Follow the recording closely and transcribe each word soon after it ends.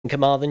in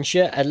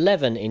Carmarthenshire,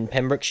 11 in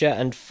Pembrokeshire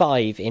and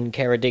 5 in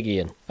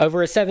Ceredigion.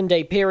 Over a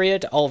 7-day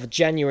period of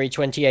January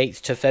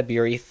 28th to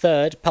February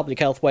 3rd, Public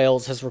Health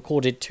Wales has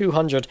recorded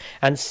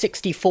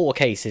 264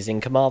 cases in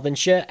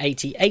Carmarthenshire,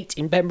 88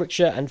 in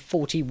Pembrokeshire and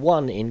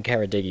 41 in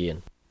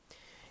Ceredigion.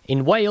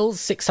 In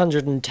Wales,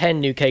 610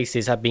 new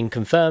cases have been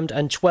confirmed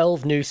and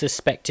 12 new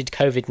suspected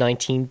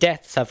COVID-19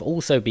 deaths have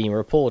also been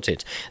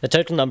reported. The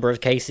total number of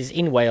cases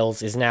in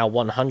Wales is now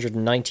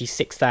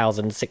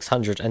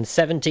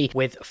 196,670,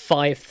 with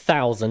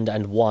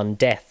 5,001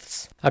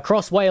 deaths.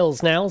 Across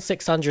Wales now,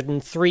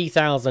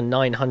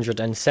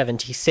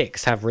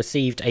 603,976 have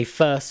received a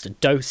first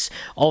dose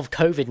of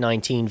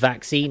COVID-19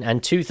 vaccine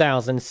and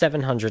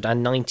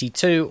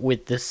 2,792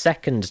 with the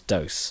second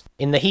dose.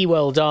 In the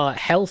Hywel Dda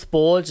Health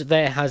Board,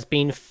 there has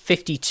been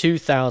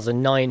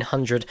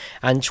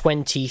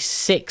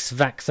 52,926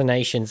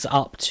 vaccinations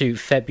up to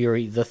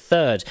February the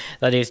 3rd.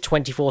 That is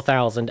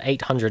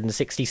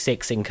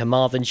 24,866 in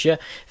Carmarthenshire,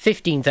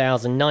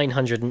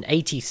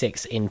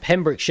 15,986 in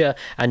Pembrokeshire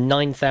and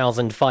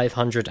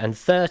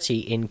 9,530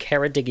 in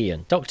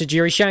Ceredigion. Dr.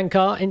 Jiri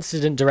Shankar,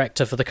 Incident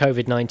Director for the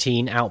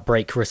COVID-19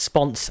 Outbreak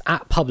Response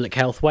at Public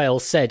Health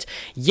Wales, said,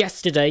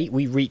 "Yesterday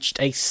we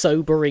reached a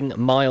sobering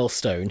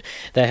milestone.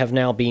 There have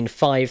now been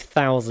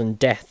 5,000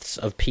 deaths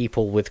of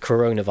people with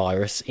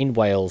coronavirus in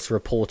Wales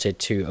reported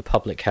to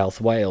Public Health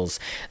Wales.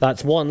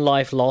 That's one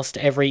life lost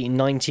every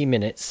 90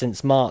 minutes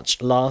since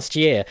March last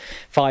year.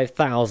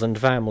 5,000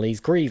 families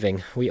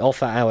grieving. We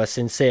offer our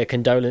sincere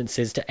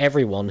condolences to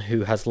everyone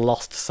who has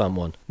lost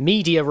someone."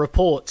 Media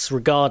reports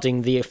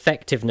regarding the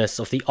effectiveness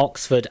of the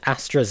Oxford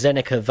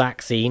AstraZeneca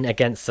vaccine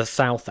against the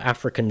South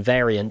African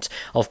variant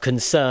of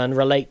concern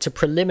relate to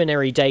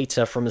preliminary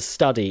data from a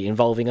study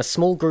involving a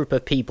small group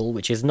of people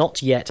which is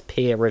not yet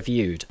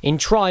peer-reviewed. In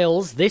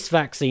trials, this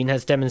vaccine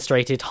has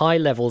demonstrated high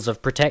levels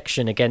of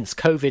protection against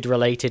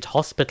COVID-related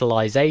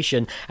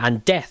hospitalisation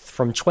and death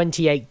from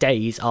 28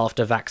 days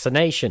after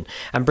vaccination,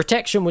 and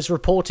protection was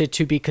reported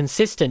to be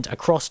consistent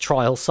across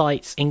trial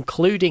sites,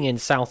 including in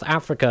South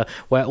Africa,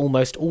 where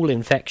almost all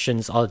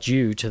infections are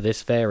due to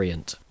this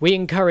variant. We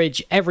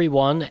encourage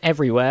everyone,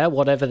 everywhere,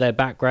 whatever their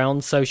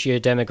background,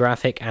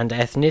 socio-demographic and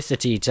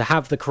ethnicity, to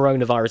have the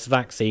coronavirus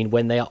vaccine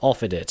when they are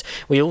offered it.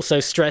 We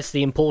also stress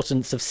the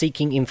importance of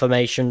seeking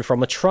information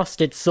from a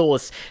trusted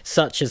source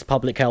such as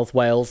Public Health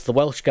Wales, the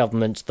Welsh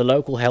Government, the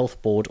local health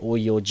board or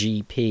your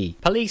GP.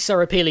 Police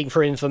are appealing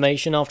for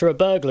information after a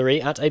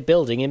burglary at a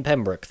building in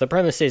Pembroke. The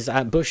premises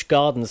at Bush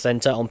Garden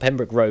Centre on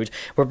Pembroke Road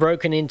were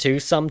broken into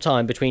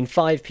sometime between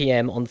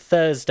 5pm on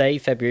Thursday,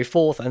 February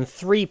 4th and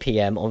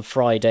 3pm on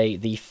Friday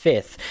the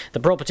 5th. The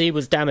property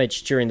was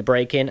damaged during the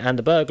break-in and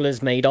the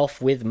burglars made off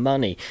with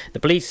money. The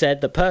police said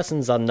that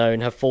persons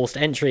unknown have forced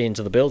entry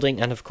into the building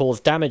and have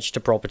caused damage to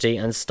property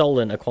and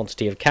stolen a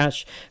quantity of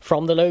cash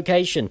from the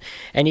location.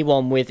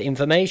 Anyone with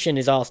information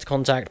is asked to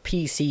contact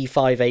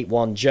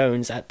PC581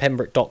 Jones at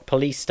Pembroke Dock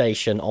Police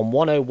Station on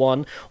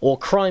 101 or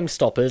Crime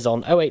Stoppers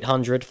on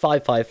 0800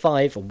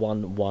 555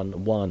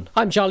 111.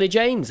 I'm Charlie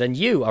James and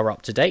you are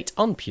up to date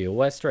on Pure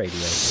West Radio.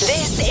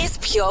 This is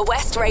Pure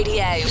West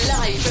Radio,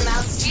 live from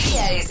our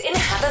studios in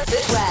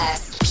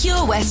Haverfordwest.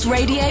 Pure West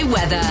Radio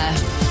weather.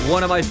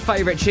 One of my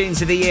favourite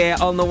tunes of the year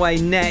on the way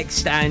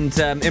next, and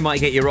it might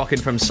get you rocking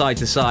from side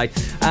to side.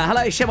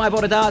 Hello, Shemai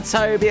Bodadar,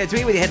 Toby Ellis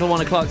with you here till 1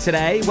 o'clock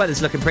today.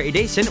 Weather's looking pretty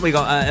decent. We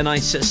got a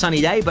nice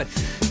sunny day, but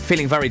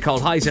feeling very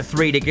cold. Highs are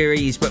 3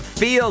 degrees, but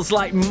feels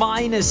like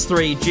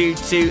 -3 due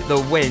to the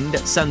wind.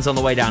 Sun's on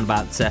the way down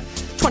about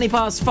 20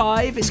 past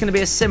 5. It's going to be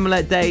a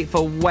similar day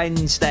for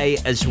Wednesday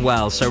as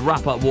well. So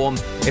wrap up warm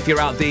if you're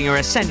out doing your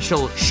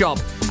essential shop,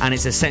 and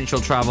it's essential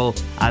travel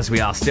as we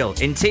are still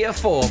in Tier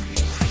 4.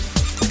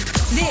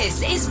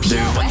 This is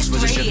Pure West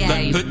was a Radio. ship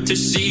that put to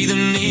sea. The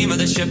name of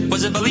the ship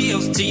was a belly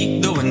of tea.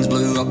 The winds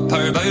blew up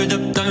her bow,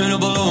 up down,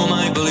 below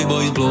my bully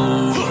boys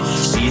blow.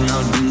 She had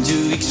not been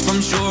 2 weeks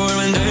from shore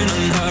when down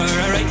on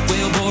her a right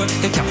whale bore.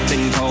 The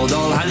captain called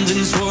all hands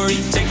and swore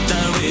he'd take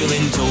that whale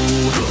in tow.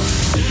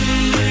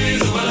 Soon may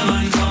the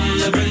wellerman come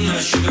to bring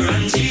us sugar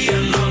and tea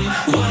and rum.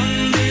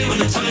 One day when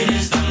the time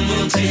is done,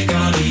 we'll take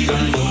our leave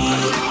and go.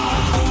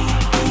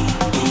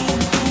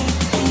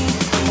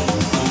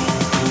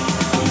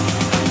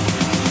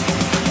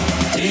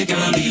 Take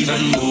our leave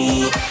and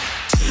go.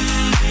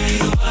 Someday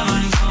the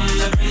wellerman come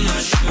to bring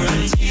us sugar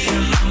and tea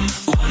and rum.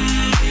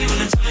 One day when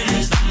the time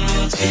is done,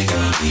 we'll take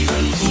our leave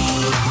and go.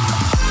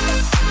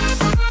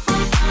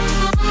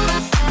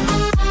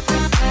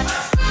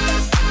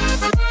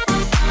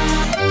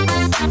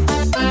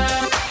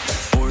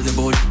 Before the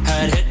boat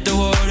had hit the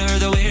water,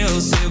 the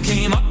whale sail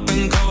came up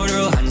and caught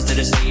her. Hands to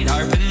the side,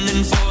 harping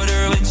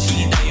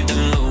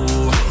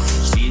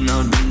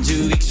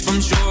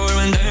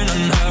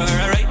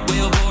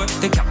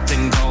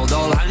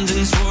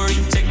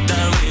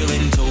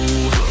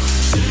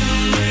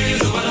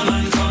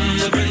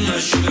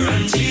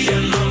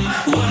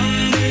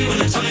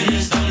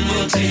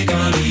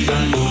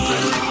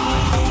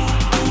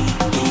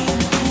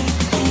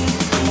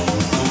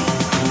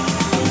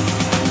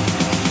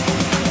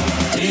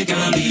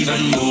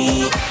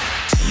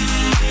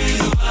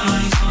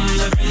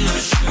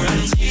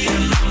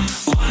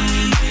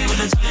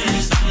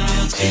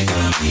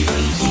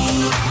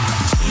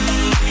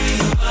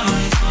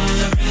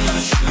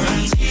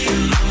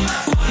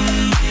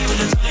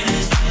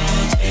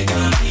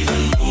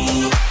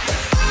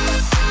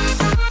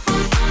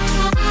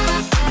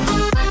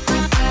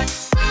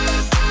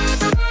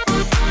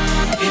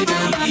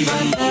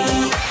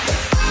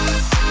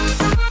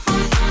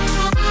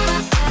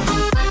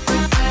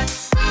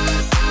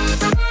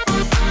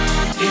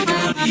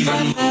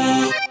You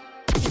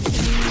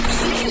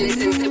can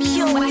listen to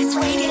Pure West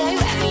Radio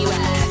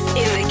anywhere.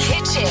 In the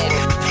kitchen,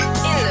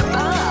 in the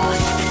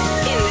bath,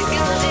 in the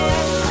garden,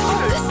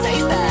 on the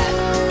sofa,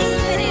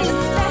 even in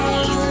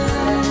space.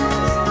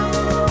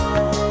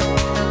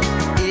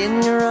 In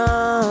your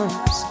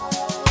arms,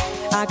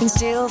 I can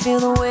still feel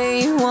the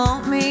way you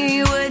want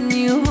me when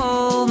you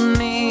hold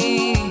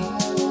me.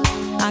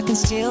 I can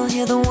still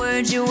hear the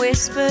words you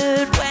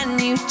whispered when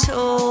you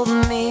told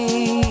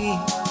me.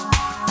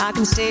 I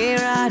can stay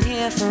right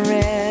here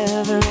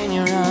forever in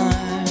your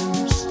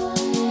arms.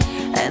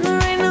 And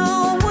there ain't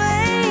no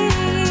way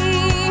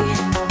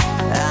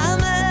I'm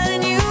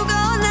letting you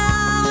go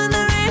now. And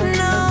there ain't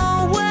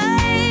no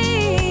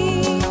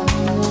way.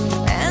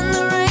 And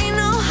there ain't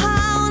no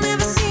how I'll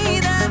never see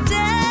that day.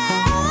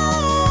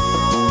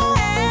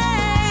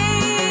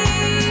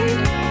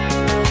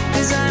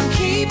 'Cause I'm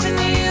keeping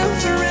you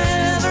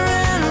forever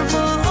and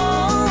for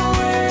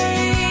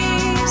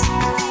always.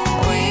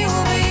 We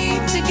will be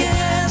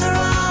together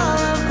all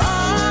of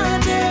our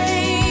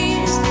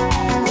days.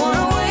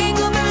 Wanna wake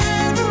up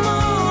every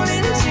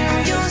morning to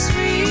your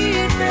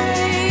sweet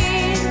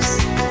face.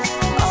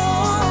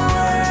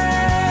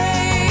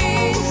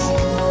 Always.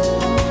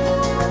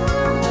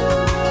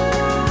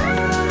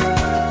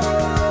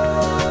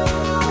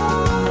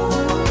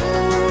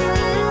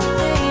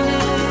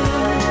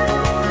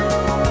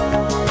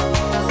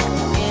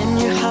 In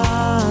your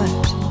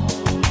heart,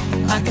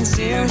 I can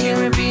still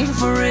hear it beat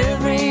for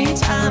every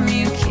time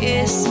you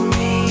kiss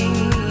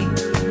me.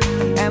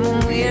 And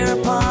when we're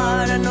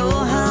apart, I know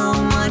how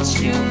much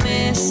you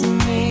miss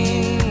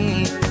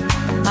me.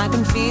 I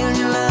can feel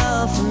your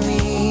love for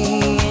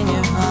me in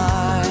your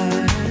heart.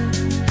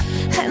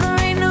 And there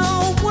ain't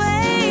no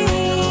way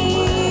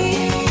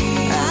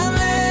I'm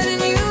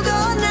letting you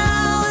go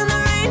now. And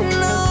there ain't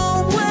no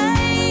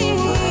way.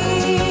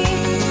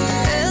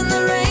 And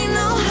there ain't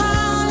no how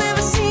I'll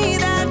never see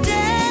that day.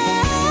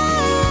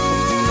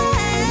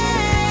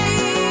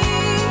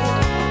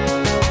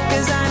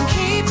 'Cause I'm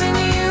keeping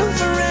you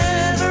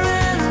forever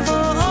and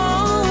for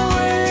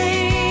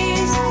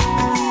always.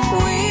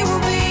 We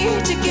will be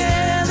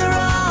together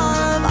all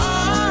of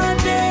our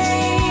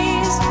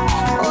days.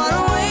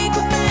 Wanna wake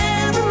up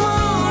every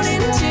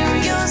morning to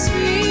your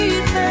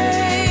sweet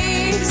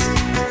face.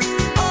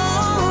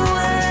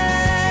 Always.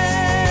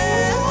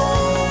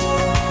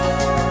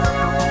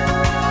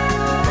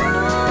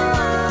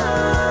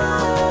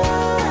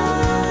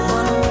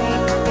 Wanna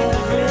wake up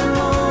every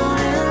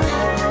morning.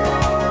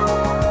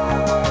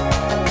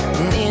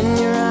 And in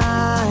your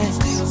eyes,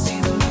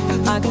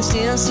 I can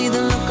still see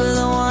the look of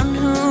the one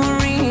who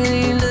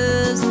really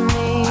loves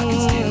me.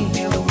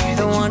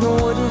 The one who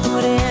wouldn't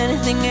put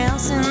anything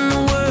else in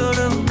the world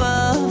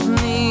above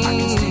me.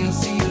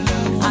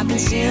 I can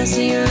still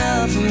see your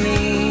love for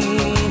me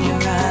in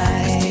your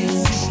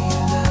eyes.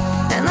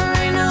 And there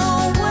ain't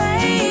no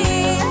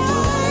way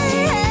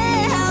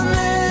I'm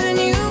letting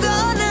you go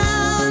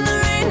now. And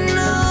there ain't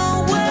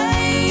no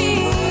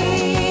way.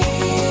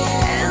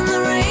 And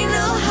there ain't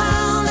no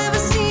how I'll never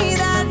see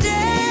that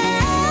day.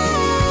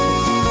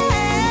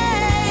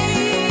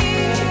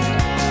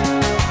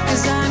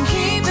 'Cause I'm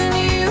keeping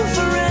you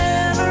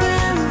forever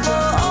and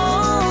for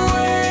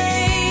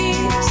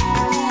always.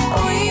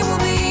 We will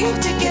be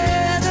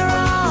together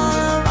all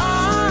of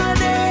our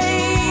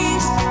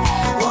days.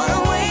 Wanna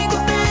wake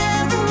up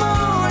every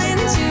morning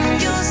to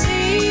your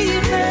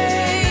sweet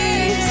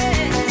face.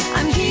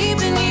 I'm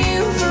keeping you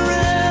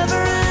forever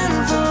and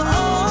for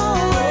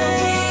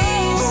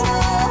always.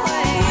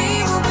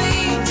 We will be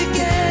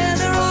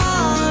together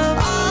all of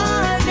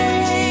our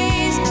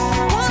days.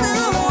 Wanna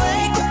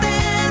wake up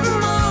every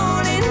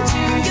morning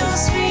to your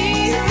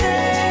sweet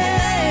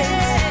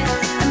face.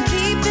 I'm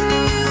keeping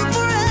you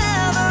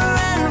forever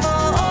and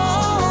for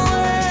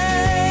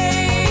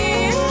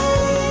always.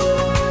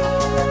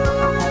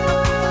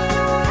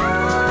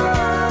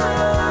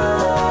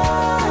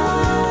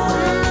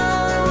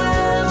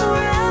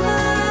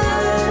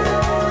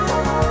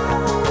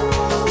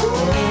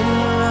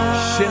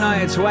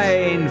 Shania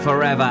Twain,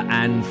 Forever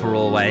and for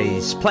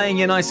Always. Playing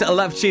you a nice little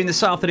love tune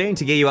this afternoon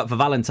to gear you up for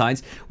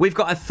Valentine's. We've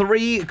got a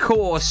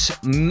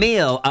 3-course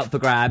meal up for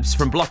grabs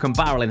from Block and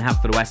Barrel in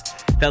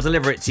Haverfordwest. They'll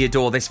deliver it to your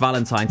door this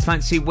Valentine's.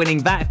 Fancy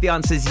winning that? If the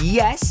answer is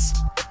yes,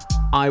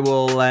 I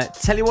will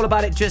tell you all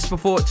about it just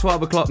before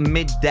 12 o'clock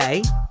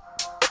midday.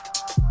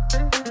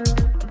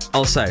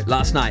 Also,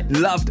 last night,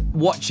 loved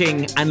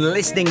watching and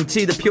listening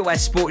to the Pure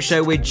West Sports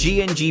Show with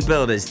G&G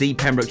Builders, the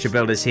Pembrokeshire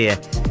Builders here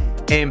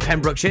in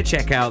Pembrokeshire.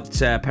 Check out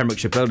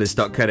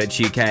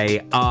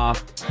pembrokeshirebuilders.co.uk. Our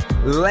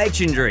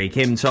legendary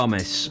Kim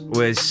Thomas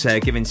was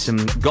giving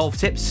some golf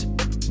tips.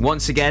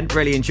 Once again,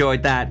 really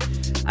enjoyed that.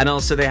 And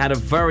also they had a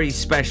very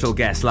special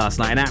guest last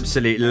night, an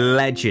absolute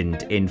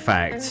legend, in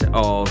fact,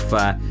 of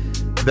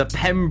the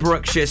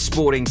Pembrokeshire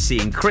sporting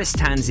scene, Chris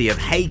Tansey of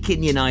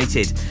Hakin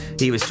United.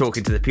 He was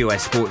talking to the Pure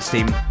West Sports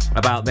team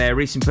about their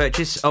recent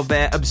purchase of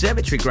their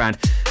observatory ground.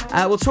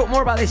 We'll talk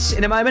more about this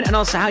in a moment, and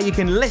also how you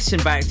can listen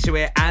back to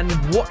it and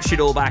watch it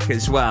all back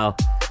as well.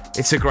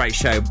 It's a great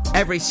show.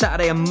 Every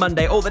Saturday and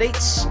Monday, all that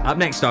eats. Up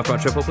next after our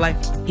triple play.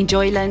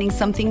 Enjoy learning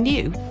something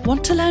new?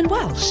 Want to learn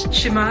Welsh?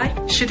 Shemai,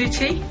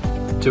 Shuduti.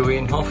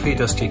 Dwi'n hoffi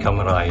dysgu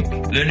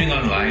Cymraeg. Learning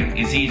online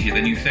is easier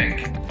than you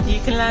think.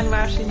 You can learn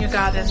Welsh in your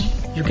garden.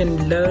 You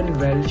can learn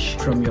Welsh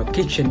from your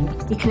kitchen.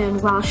 You can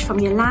learn Welsh from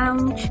your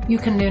lounge. You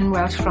can learn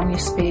Welsh from your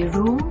spare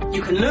room.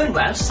 You can learn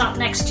Welsh sat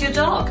next to your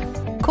dog.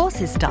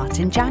 Courses start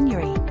in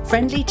January.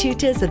 Friendly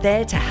tutors are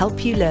there to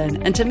help you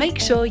learn and to make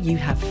sure you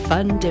have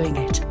fun doing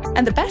it.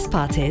 And the best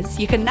part is,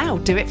 you can now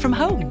do it from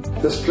home.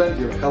 There's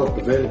plenty of help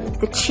available.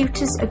 The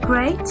tutors are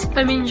great.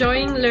 I'm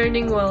enjoying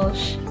learning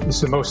Welsh.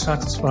 It's the most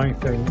satisfying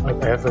thing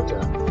I've ever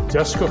done.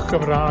 Dysgwch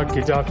Cymraeg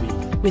gyda fi.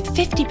 With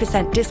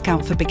 50%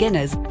 discount for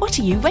beginners, what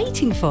are you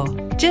waiting for?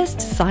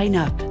 Just sign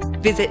up.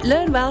 Visit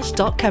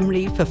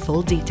learnwelsh.cymru for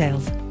full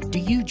details. Do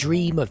you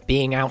dream of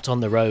being out on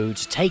the road,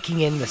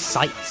 taking in the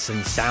sights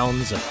and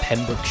sounds of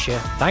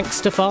Pembrokeshire?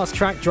 Thanks to Fast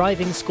Track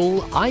Driving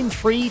School, I'm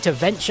free to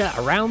venture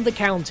around the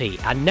county,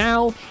 and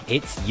now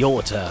it's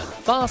your turn.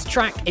 Fast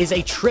Track is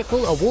a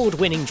triple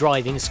award-winning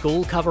driving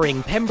school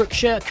covering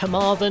Pembrokeshire,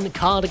 Carmarthen,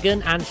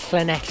 Cardigan and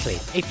Llanelli.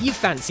 If you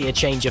fancy a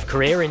change of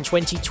career in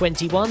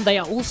 2021, they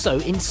are also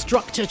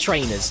instructor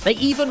trainers. They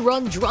even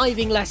run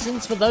driving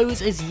lessons for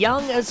those as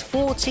young as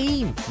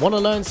 14. Want to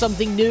learn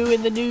something new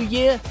in the new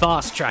year?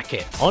 Fast Track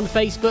it. On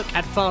Facebook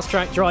at Fast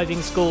Track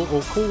Driving School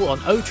or call on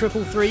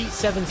 0333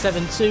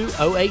 772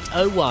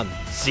 0801.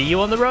 See you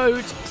on the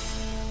road.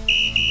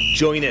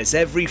 Join us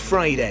every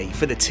Friday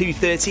for the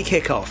 2:30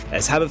 kickoff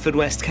as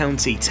Haverfordwest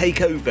County take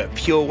over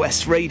Pure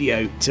West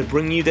Radio to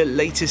bring you the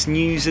latest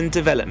news and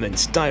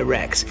developments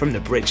direct from the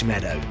Bridge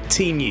Meadow.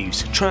 Team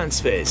news,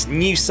 transfers,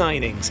 new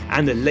signings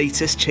and the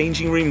latest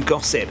changing room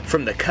gossip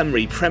from the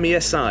Cymru Premier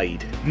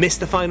side. Miss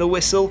the final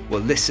whistle?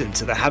 Well, listen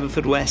to the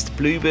Haverfordwest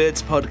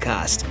Bluebirds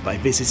podcast by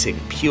visiting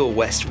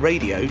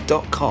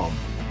purewestradio.com.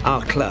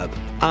 Our club,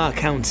 our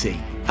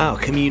county, our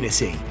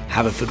community.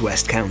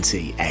 Haverfordwest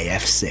County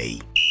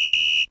AFC.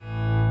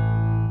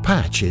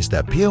 Patch is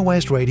the Pure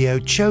West Radio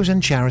chosen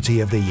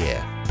charity of the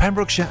year.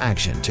 Pembrokeshire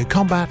Action to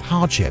Combat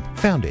Hardship,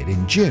 founded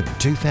in June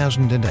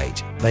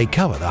 2008. They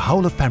cover the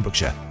whole of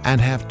Pembrokeshire and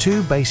have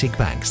 2 basic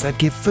banks that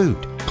give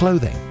food,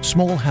 clothing,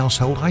 small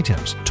household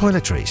items,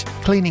 toiletries,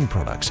 cleaning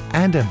products,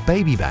 and a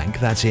baby bank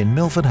that's in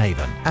Milford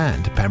Haven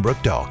and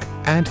Pembroke Dock,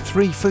 and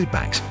 3 food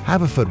banks,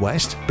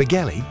 Haverfordwest,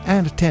 Begelly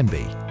and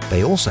Tenby.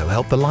 They also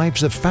help the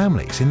lives of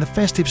families in the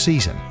festive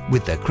season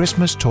with their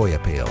Christmas toy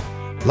appeal.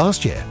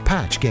 Last year,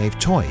 Patch gave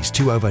toys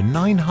to over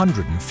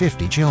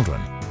 950 children.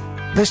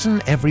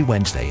 Listen every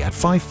Wednesday at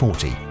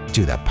 5:40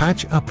 to the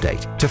Patch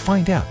Update to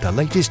find out the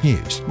latest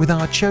news with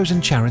our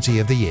chosen charity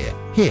of the year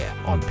here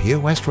on Pure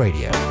West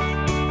Radio.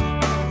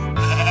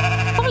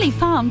 Folly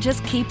Farm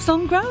just keeps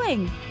on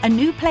growing. A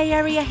new play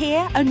area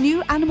here, a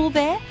new animal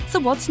there. So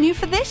what's new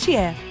for this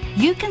year?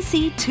 You can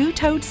see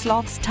 2-toed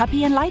sloths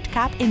Tubby and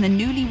Lightcap in the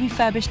newly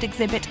refurbished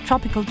exhibit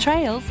Tropical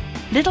Trails.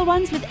 Little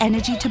ones with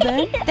energy to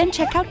burn? Then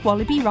check out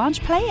Wallaby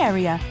Ranch play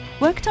area.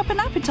 Worked up an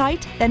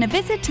appetite? Then a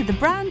visit to the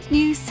brand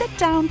new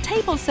sit-down,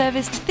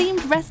 table-serviced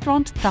themed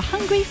restaurant The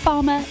Hungry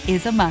Farmer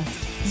is a must.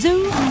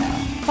 Zoo,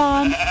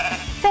 farm,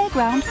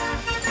 fairground,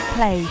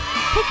 play.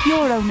 Pick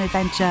your own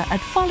adventure at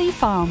Folly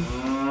Farm.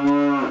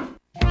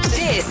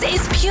 This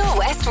is Pure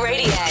West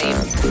Radio.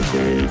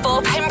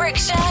 For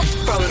Pembrokeshire,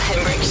 from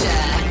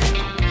Pembrokeshire.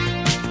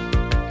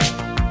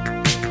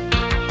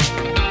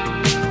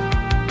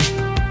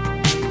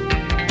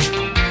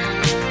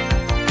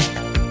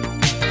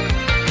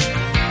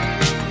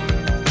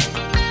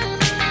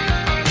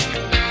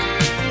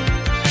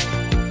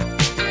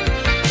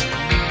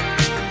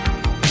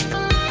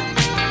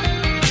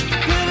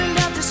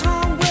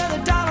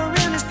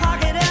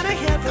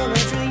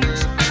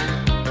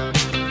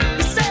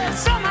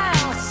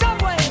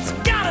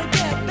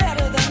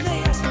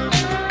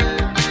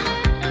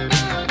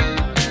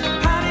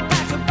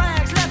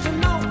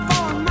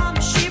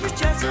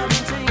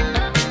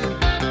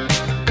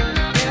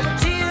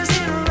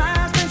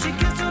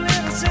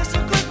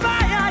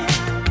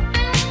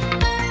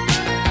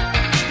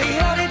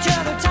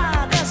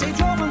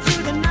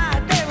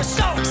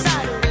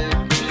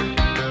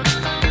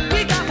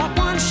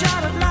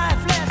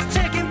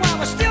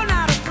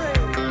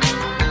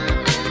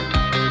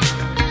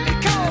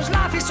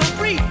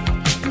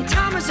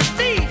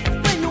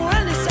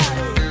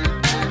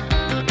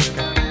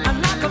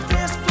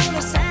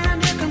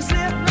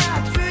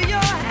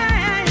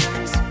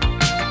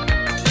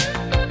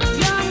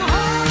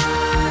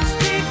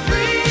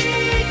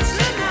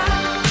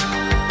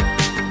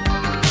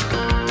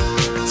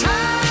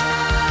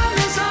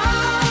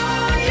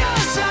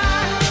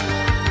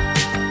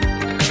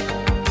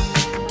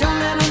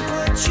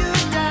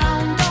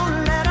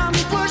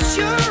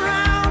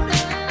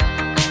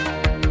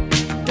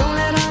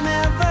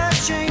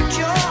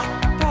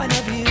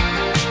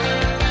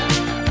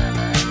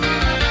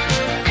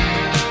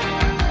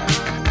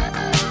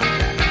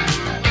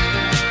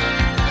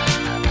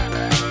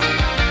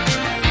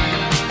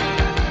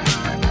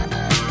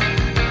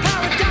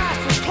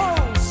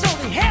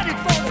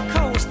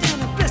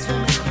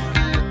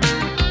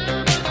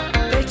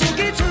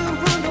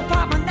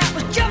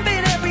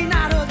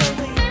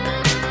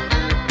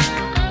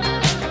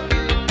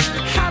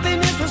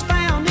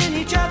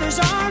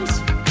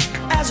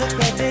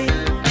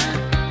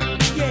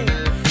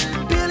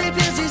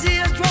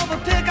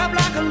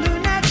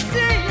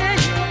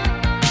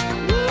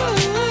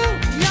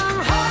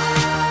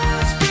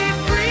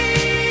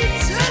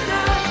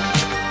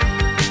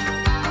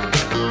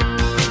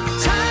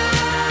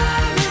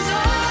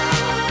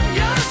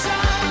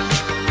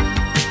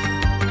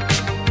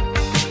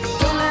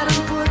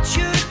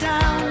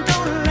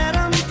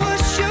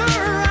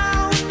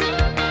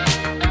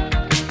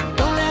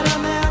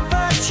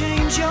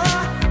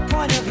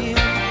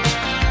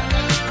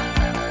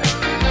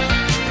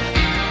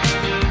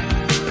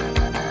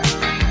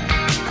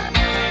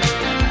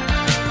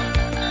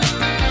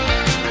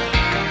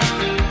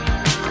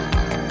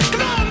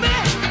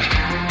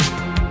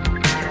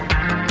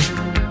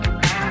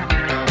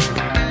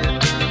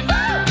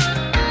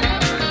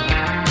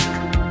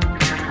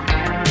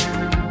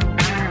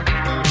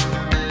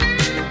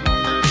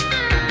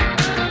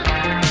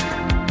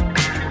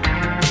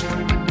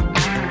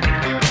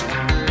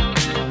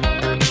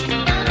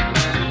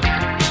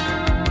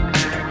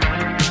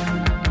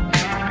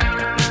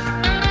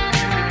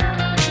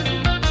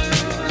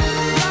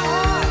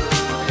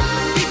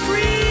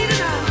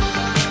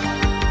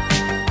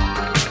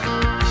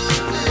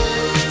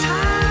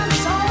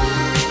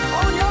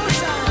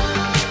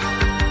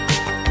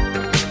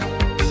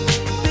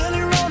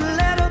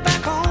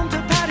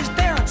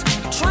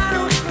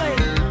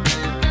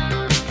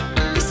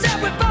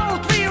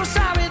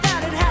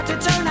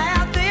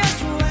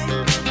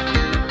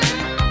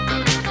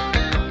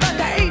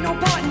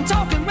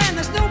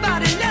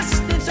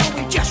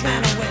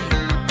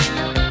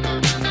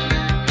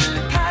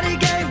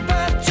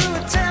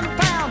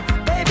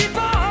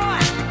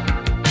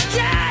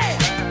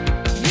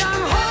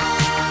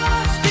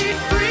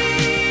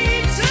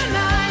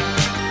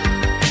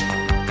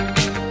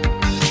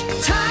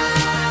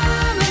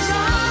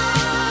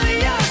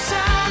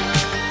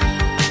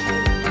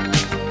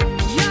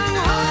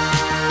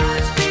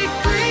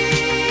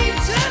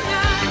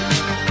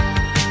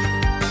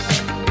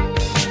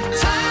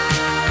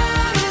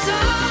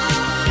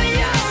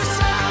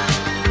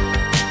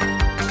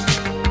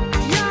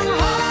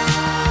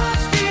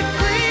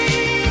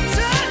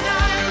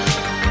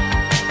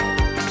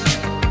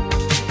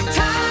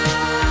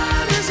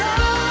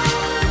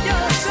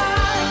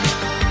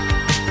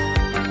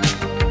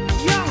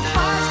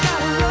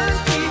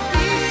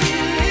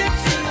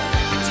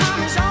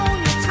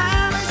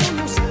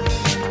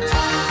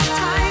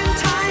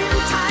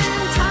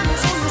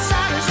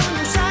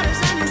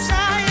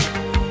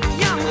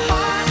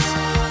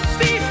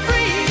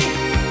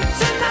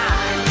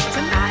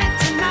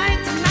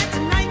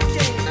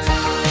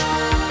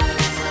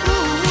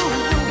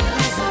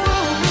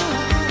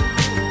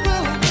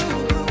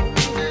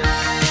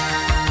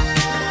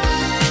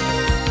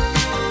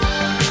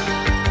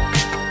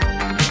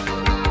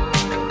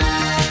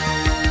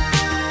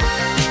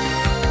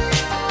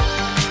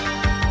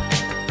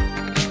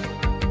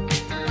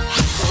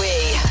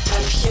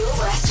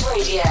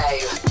 Radio.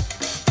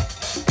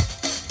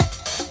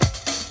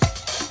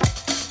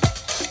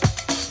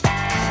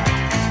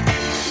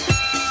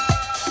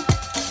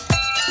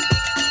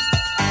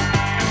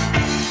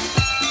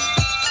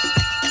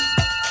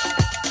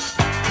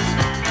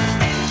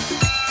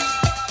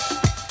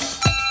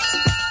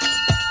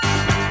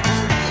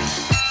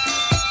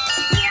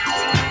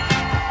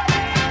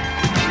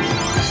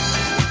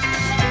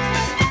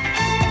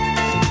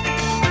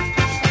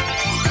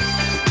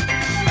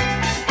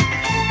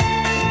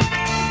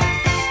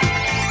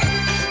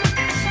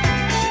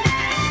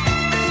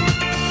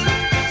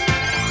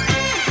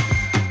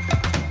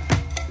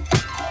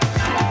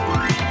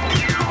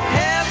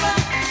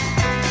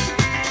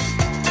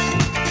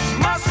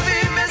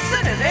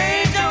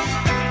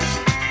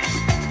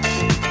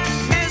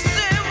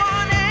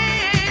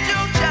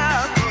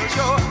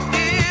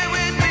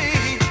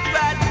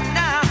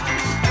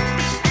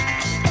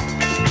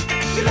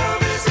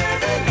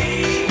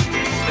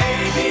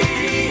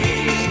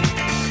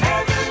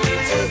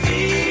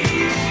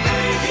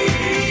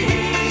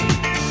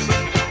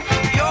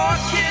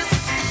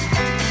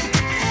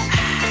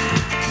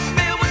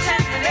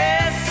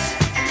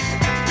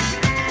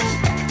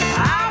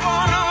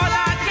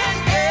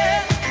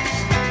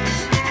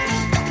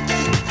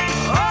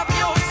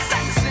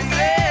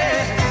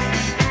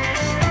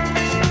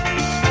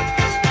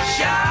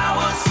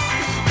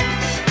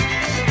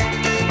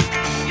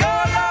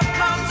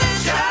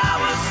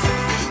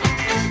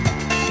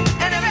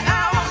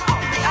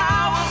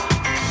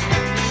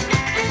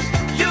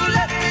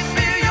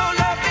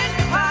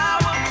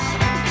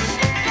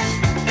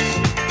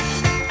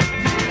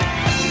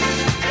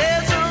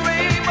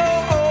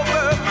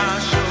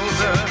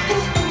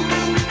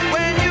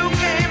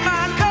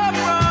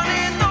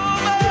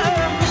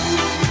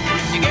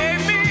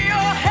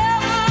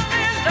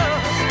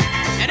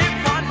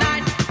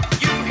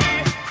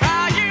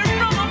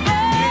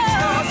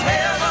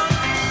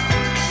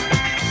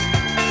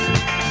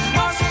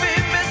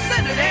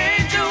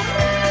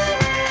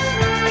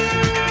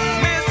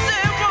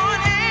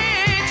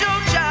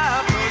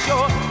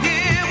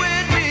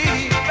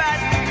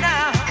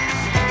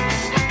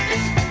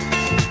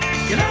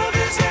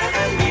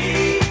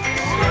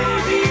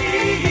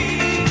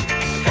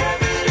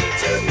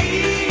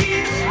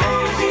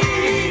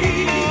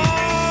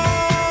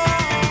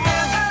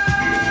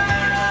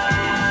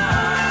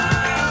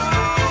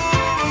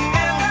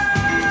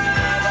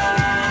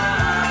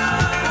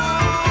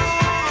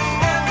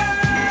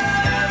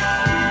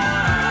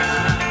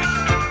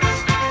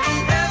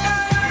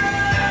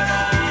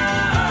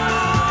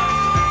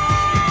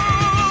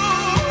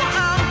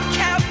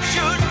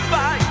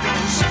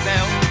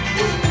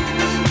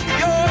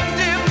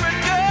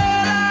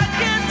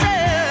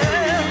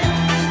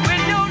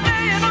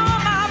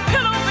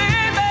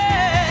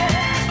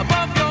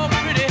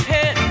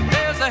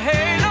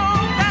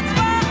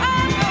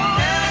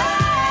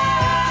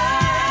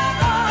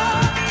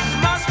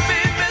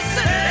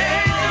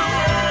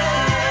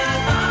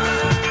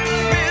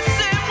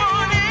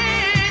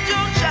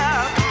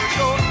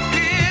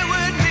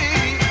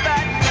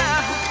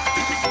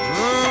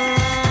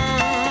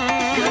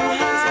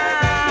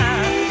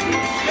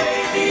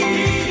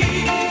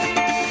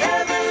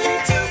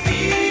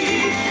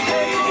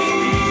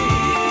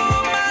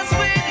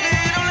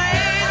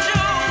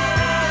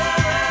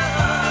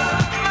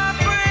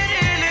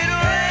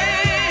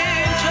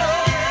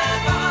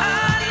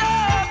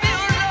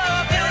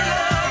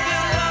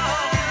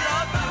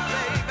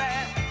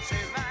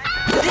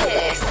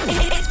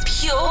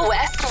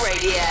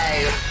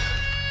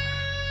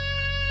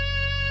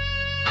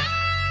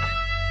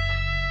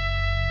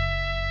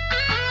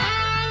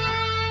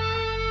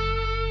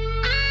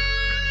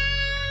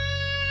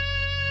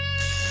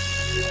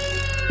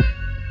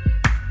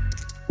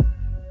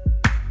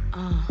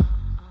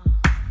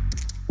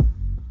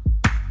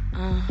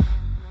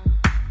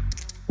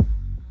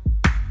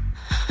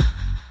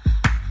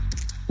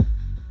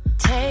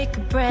 Take a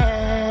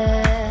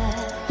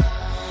breath,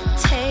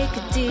 take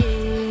a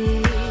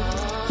deep,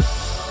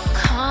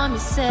 calm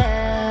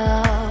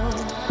yourself.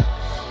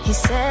 He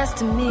says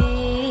to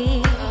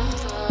me,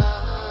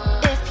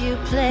 if you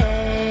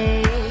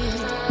play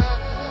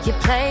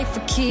for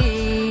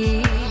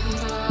keeps.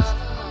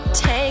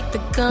 Take the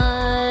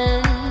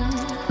gun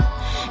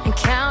and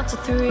count to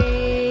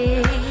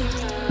 3.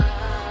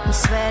 I'm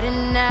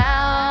sweating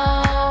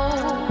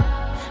now,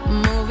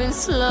 moving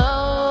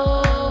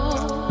slow.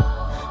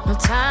 No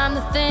time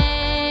to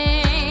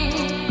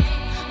think,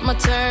 my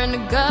turn to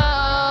go.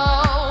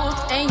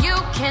 And you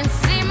can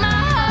see my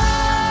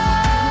heart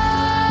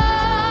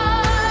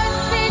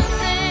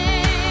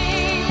beating.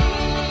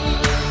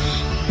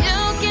 You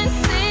can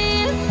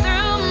see it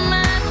through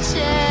my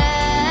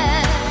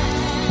chest.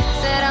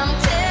 Said I'm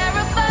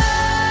terrified,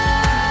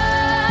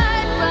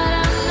 but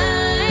I'm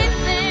not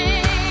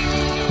leaving.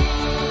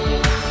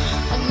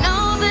 I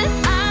know that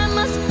I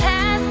must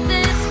pass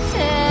this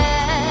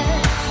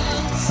test.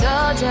 So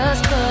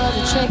just pull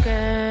the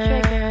trigger.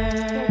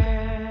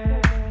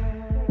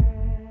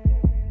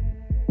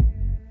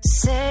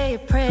 Say a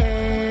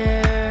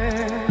prayer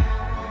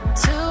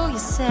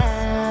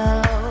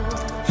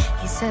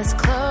says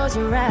close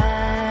your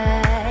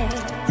eyes.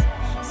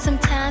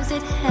 Sometimes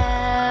it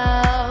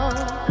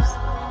helps,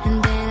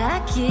 and then I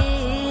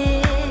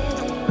get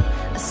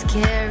a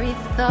scary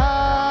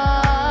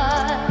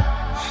thought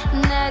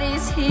that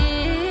he's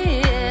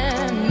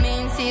here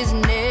means he's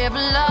never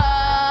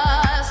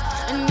lost,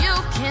 and you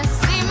can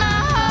see my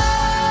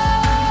heart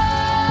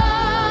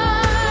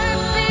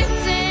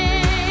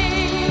beating.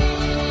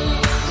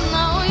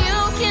 No, you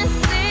can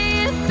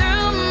see it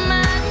through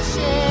my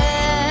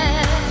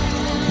chest.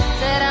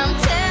 Said I'm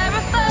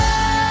terrified,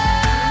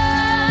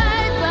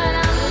 but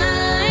I'm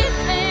not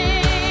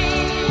leaving.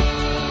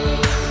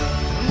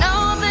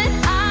 Know that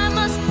I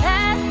must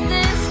pass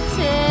this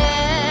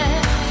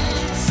test,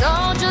 so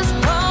just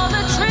pull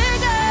the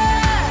trigger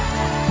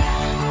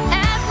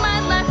as my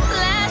life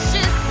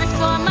flashes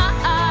before my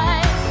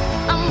eyes.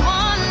 I'm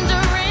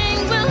wondering,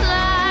 will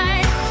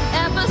I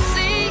ever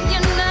see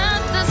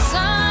another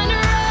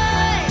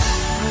sunrise?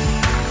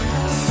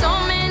 So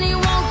many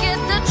won't get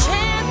the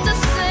chance to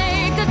say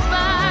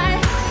goodbye,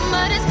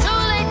 but it's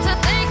too late to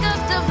think of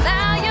the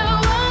value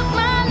of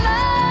my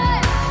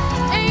life.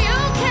 And you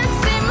can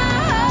see my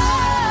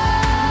heart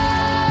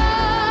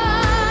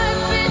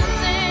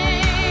beating.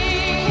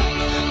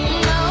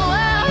 Know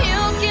how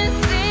you can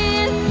see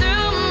it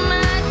through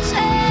my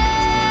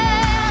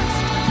chest.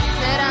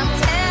 Said I'm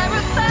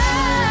terrified,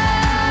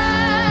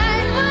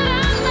 but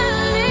I'm not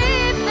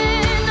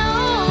leaving. No,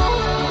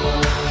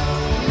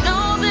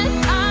 know that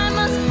I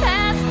must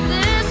pass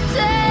this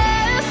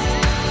test.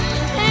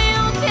 And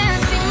you can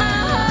see my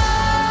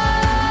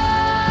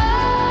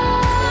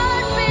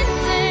heart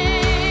beating.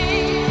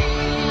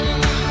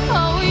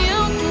 Oh, you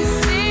can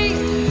see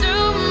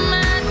through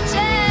my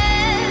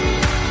chest.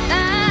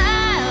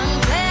 I'm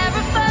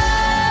terrified,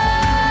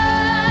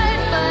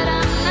 but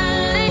I'm not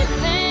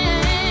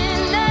leaving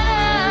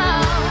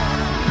now.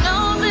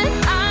 Know that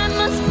I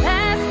must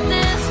pass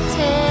this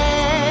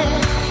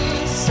test,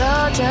 so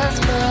just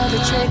pull the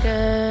trigger.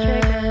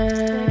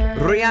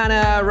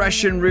 Rihanna,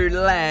 Russian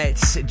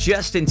Roulette,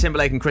 Justin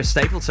Timberlake and Chris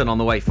Stapleton on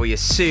the way for you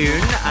soon.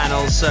 And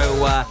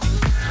also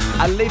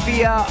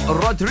Olivia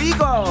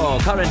Rodrigo,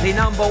 currently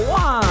number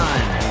 1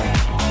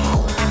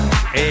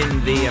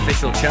 in the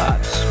official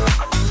charts.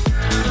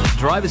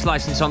 Driver's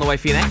license on the way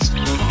for you next.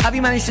 Have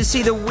you managed to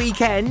see The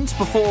Weeknd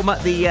perform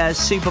at the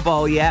Super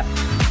Bowl yet?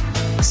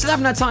 I still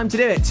haven't had time to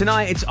do it.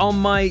 Tonight it's on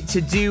my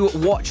to-do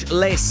watch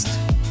list.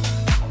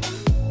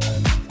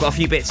 Got a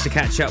few bits to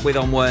catch up with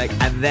on work,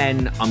 and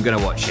then I'm going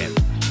to watch it.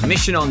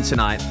 Mission on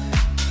tonight.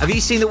 Have you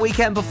seen The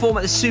Weeknd perform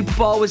at the Super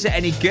Bowl? Was it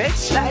any good?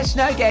 Let us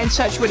know. Get in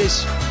touch with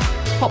us.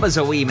 Pop us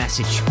a wee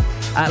message.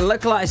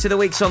 Local Artist of the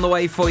Week's on the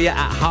way for you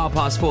at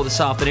 4:30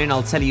 this afternoon.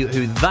 I'll tell you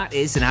who that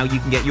is and how you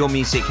can get your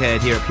music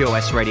heard here at Pure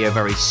West Radio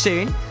very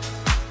soon.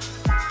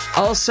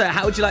 Also,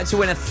 how would you like to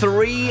win a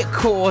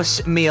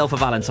 3-course meal for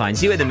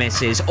Valentine's? You and the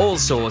missus, all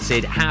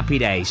sorted, happy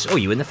days. Or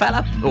you and the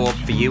fella, or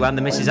for you and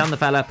the missus and the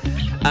fella.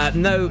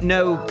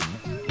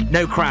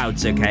 No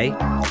crowds, okay?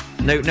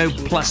 No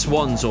plus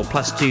ones or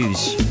plus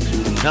twos.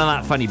 None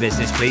of that funny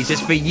business, please.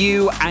 Just for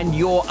you and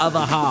your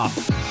other half.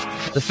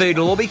 The food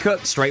will all be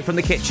cooked straight from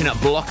the kitchen at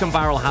Block and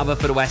Barrel,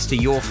 Haverfordwest to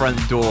your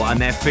front door, and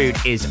their food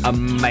is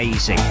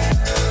amazing.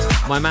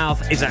 My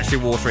mouth is actually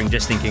watering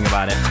just thinking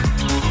about it.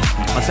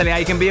 I'll tell you how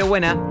you can be a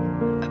winner.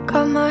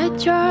 Got my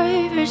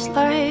driver's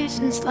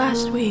license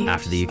last week.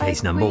 After the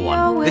UK's number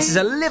 1. This is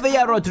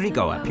Olivia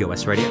Rodrigo at Pure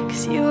West Radio.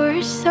 Cause you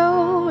were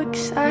so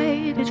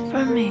excited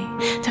for me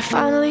to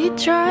finally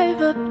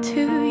drive up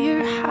to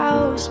your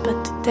house.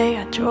 But today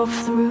I drove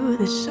through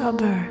the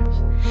suburbs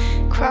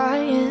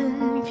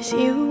crying cause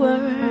you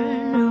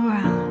weren't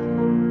around.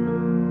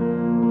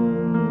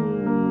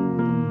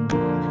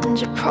 And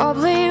you're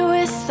probably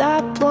with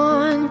that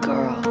blonde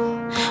girl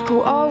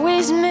who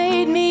always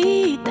made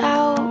me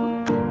doubt.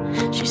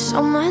 She's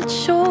so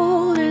much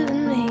older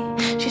than me.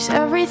 She's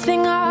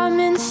everything I'm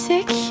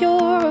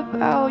insecure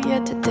about.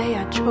 Yet today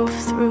I drove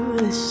through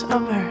the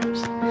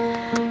suburbs.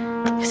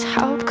 Cause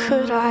how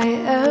could I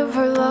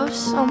ever love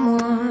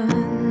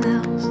someone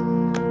else?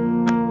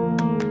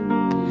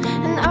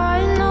 And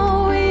I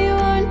know we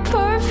weren't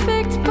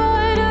perfect,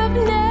 but I've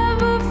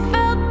never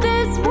felt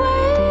this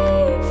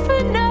way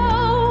for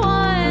no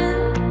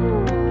one.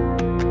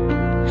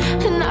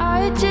 And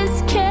I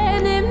just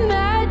can't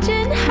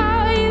imagine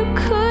how you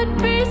could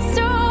be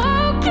so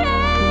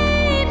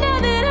okay now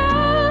that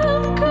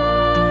I'm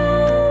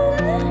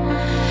gone.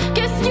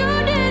 Guess you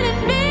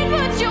didn't mean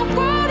what you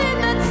wrote in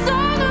that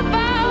song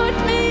about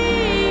me.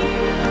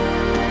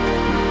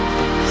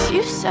 'Cause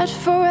you said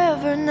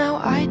forever, now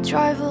I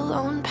drive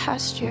alone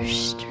past your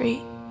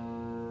street.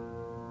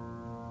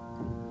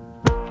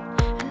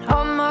 And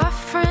all my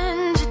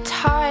friends are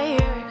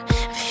tired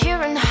of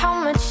hearing how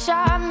much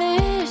I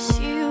miss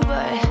you,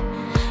 but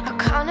I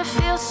kinda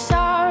feel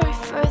sorry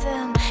for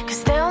them,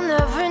 'cause they'll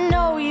never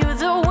know you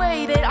the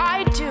way that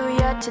I do.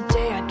 Yet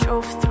today I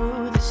drove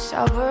through the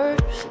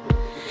suburbs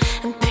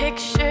and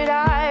pictured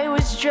I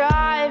was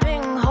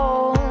driving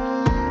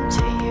home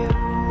to you.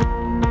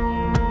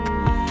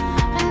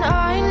 And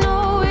I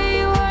know we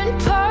weren't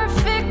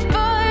perfect,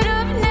 but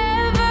I've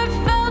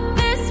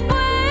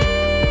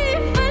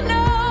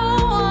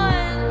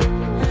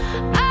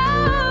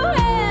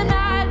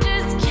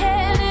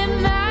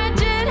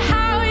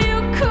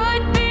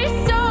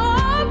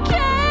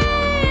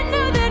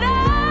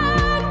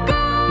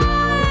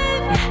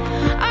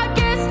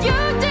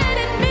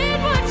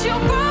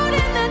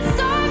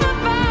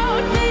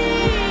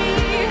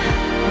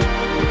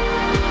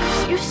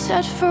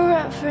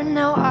forever,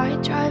 now I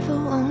drive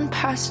alone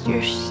past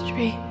your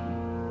street.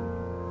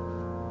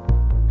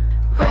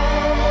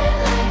 Red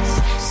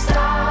lights,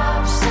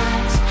 stop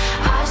signs,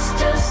 I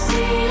still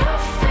see your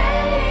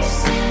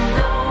face in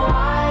the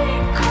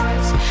white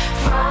cars,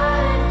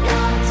 front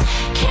yards,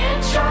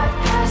 can't drive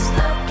past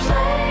the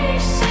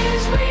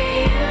places we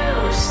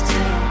used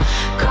to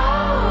go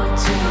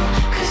to,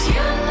 'cause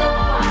you know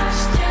I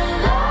still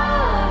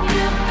love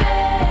you,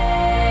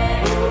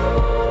 babe.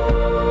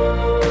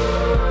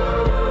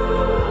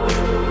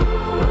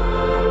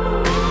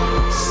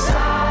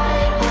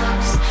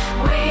 Sidewalks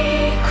we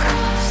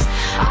crossed,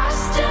 I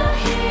still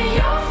hear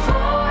your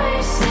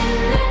voice in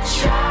the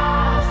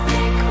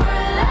traffic.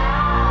 We're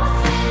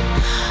laughing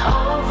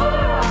over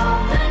all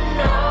the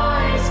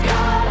noise.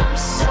 God, I'm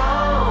so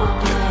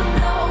blue,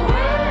 no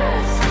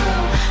we're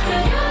through,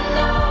 but you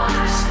know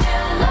I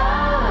still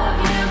love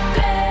you,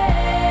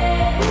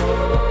 babe.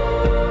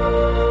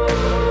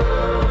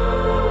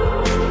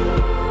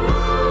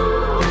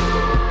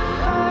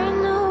 I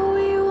know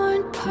we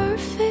weren't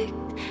perfect,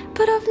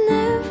 but I've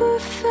never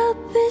felt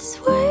this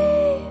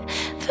way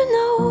for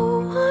no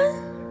one.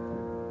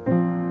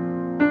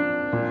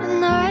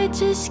 And I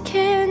just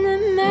can't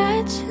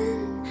imagine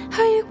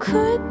how you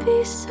could be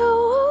so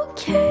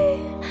okay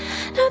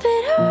now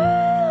that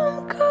I'm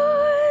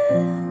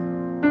gone.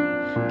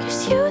 'Cause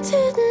you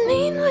didn't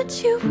mean what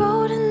you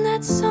wrote in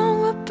that song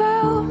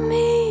about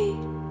me.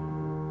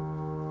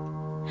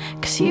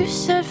 'Cause you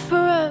said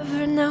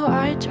forever, now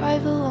I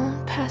drive alone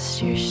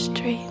past your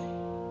street.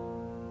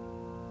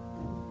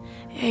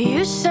 Yeah,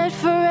 you said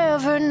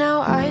forever,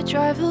 now I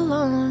drive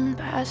alone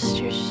past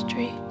your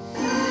street.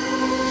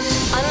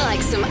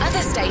 Unlike some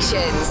other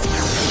stations,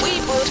 we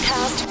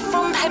broadcast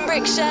from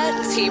Pembrokeshire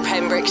to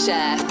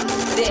Pembrokeshire.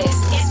 This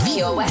is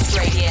Pure West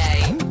Radio.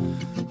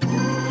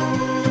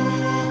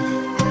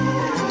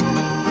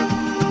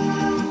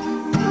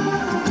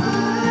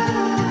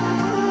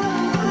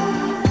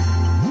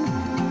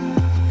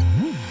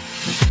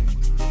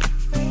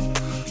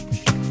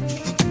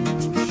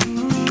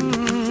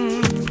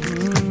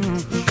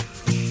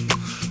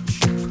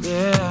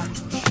 Yeah.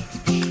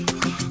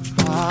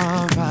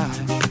 All right.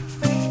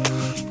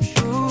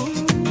 Ooh.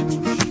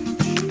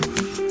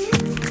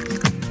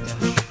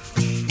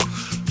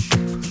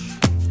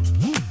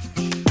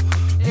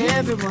 Yeah.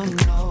 Everyone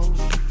knows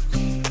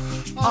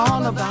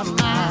all about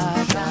my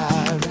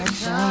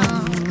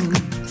direction,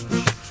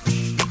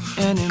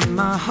 and in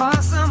my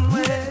heart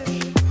somewhere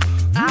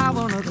I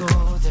wanna go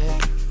there.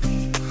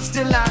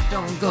 Still I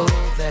don't go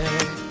there.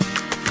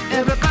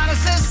 Everybody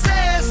says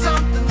say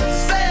something,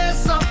 say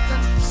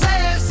something,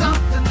 say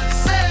something,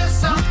 say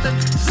something,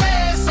 say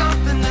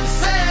something, and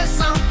say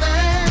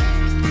something.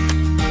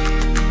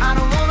 I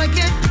don't wanna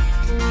get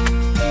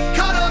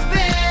caught up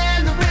in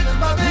the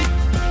rhythm of it,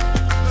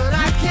 but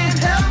I can't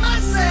help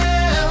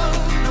myself.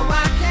 No,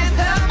 I can't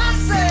help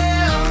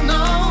myself.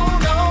 No,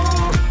 no.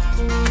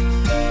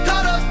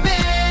 Caught up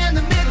in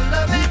the middle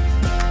of it.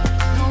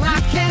 No, I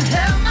can't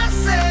help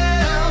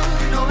myself.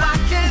 No, I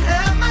can't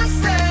help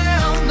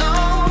myself. No,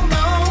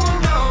 no,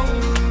 no.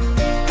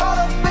 Caught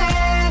up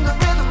in the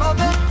rhythm of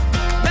it.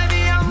 Maybe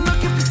I'm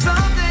looking for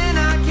something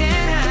I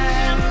can't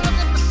have.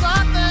 Looking for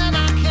something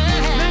I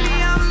can't have. Maybe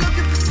I'm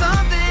looking for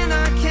something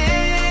I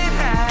can't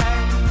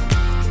have.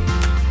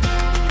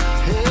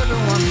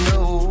 Everyone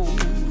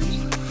knows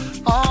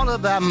all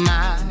about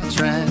my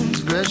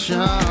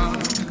transgression.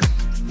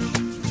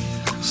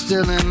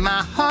 Still in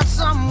my heart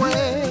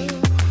somewhere,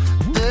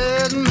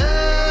 there's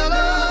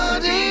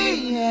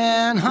melody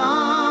and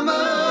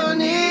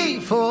harmony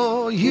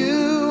for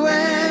you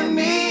and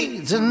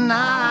me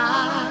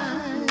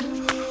tonight.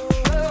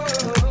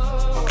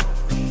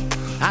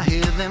 I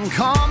hear them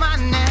call my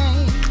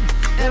name.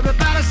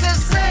 Everybody says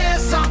say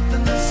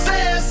something,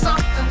 say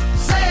something,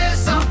 say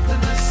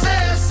something,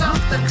 say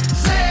something,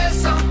 say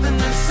something,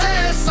 say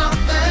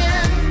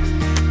something.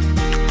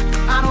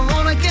 I don't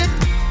wanna get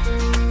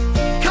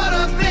caught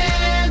up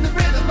in the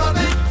rhythm of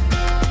it,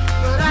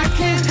 but I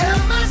can't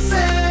help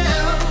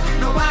myself.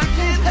 No, I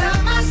can't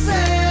help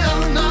myself.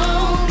 No,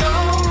 no.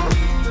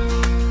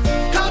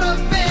 Caught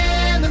up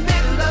in the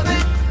middle of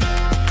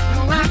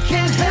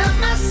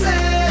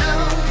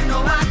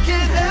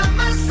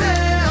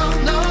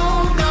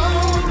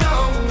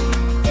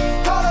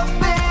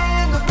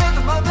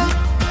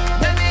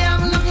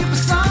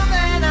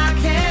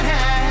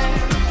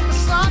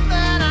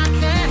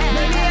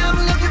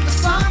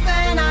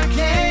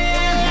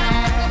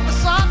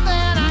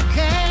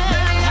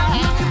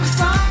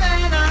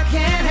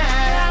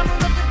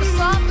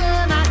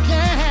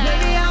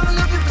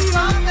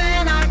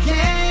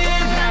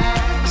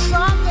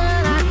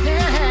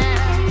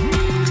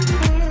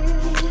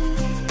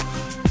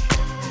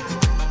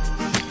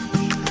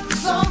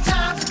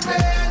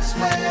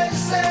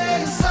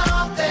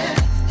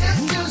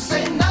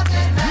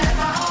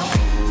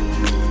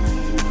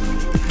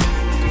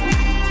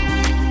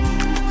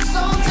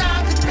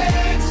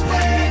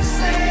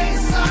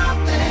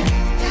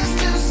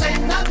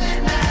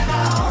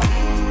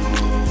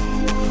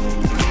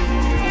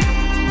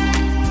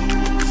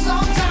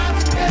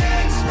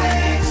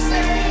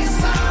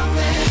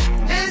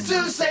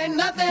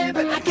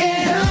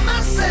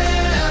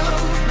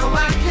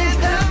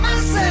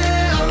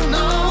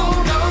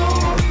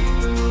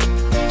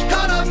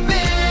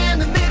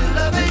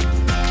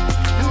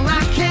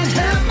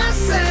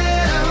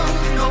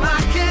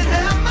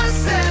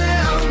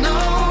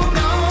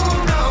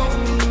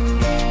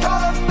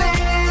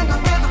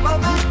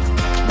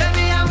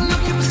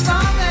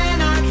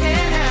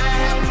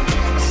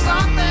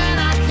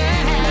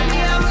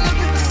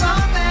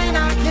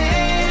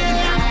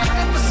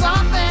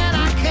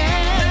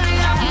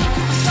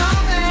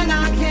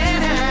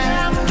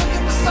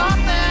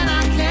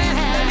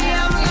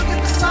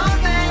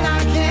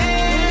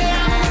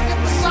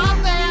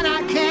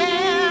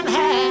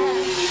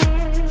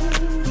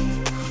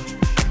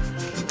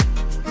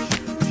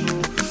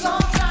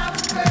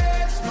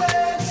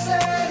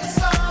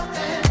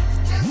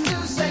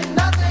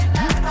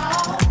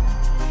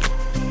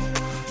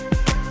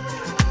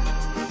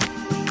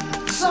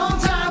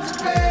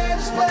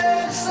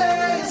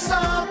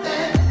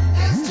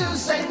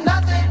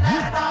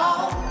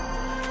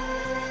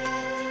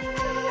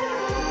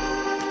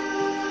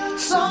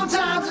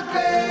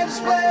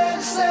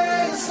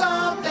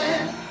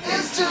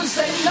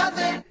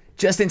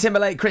Justin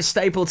Timberlake, Chris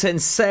Stapleton,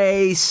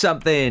 Say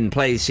Something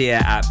plays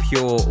here at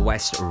Pure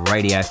West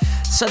Radio.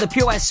 So the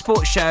Pure West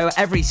Sports Show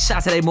every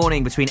Saturday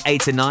morning between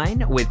 8 and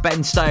 9 with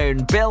Ben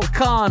Stone, Bill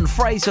Kahn,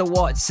 Fraser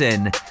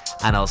Watson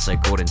and also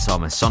Gordon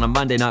Thomas on a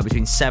Monday night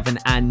between 7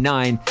 and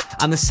 9.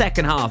 And the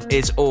second half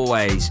is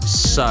always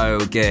so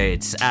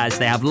good as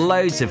they have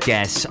loads of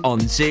guests on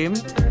Zoom.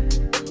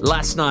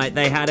 Last night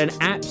they had an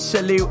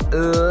absolute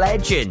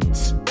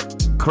legend,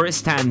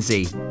 Chris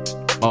Tansey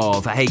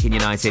of Haken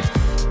United.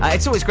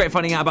 It's always great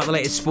finding out about the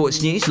latest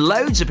sports news.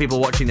 Loads of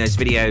people watching those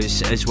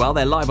videos as well.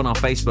 They're live on our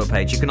Facebook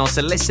page. You can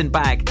also listen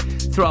back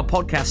through our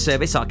podcast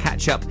service, our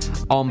catch-up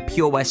on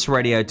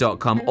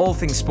purewestradio.com. All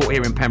things sport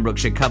here in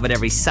Pembrokeshire covered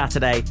every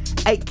Saturday,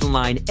 8 till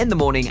 9 in the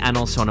morning and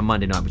also on a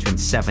Monday night between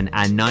 7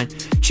 and 9.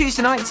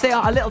 Tuesday nights, they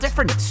are a little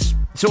different.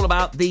 It's all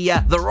about the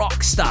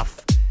rock stuff.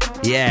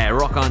 Yeah,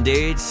 rock on,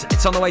 dudes.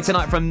 It's on the way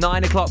tonight from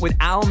 9 o'clock with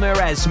Al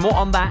Murez. More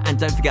on that, and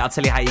don't forget, I'll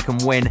tell you how you can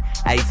win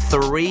a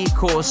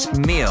 3-course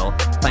meal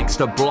thanks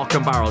to Block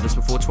and Barrel just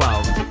before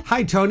 12.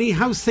 Hi, Tony.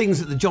 How's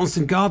things at the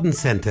Johnston Garden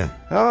Centre?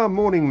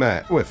 Morning,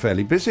 Matt. We're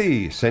fairly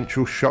busy.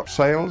 Essential shop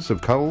sales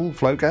of coal,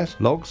 flow gas,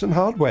 logs and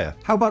hardware.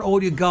 How about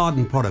all your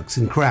garden products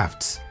and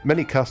crafts?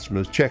 Many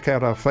customers check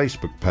out our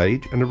Facebook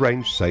page and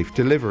arrange safe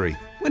delivery.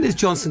 When is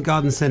Johnston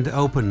Garden Centre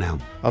open now?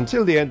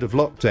 Until the end of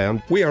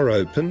lockdown, we are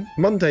open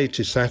Monday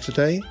to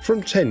Saturday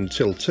from 10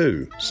 till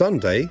 2,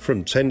 Sunday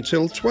from 10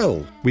 till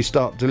 12. We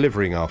start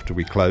delivering after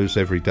we close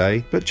every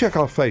day, but check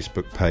our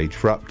Facebook page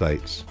for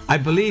updates. I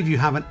believe you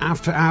have an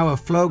after-hour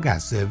flow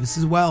gas service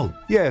as well.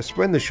 Yes,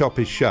 when the shop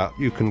is shut,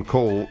 you can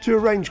call to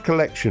arrange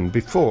collection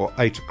before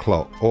 8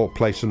 o'clock or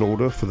place an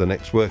order for the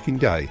next working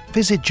day.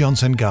 Visit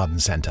Johnston Garden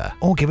Centre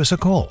or give us a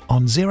call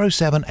on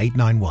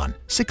 07891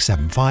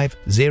 675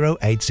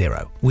 080.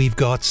 We've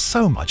got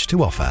so much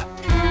to offer.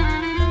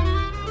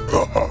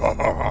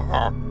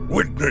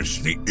 Witness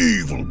the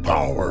evil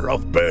power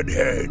of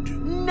Bedhead.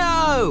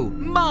 No!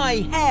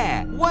 My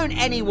hair! Won't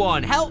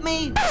anyone help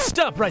me?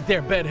 Stop right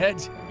there,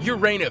 Bedheads. Your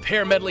reign of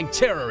hair-meddling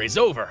terror is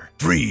over.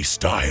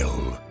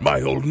 Freestyle, my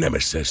old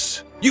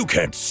nemesis. You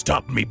can't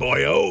stop me,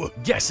 boyo.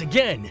 Guess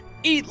again.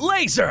 Eat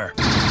laser!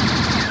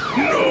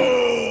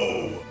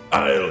 No!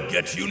 I'll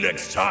get you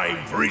next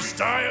time,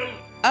 Freestyle.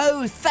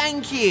 Oh,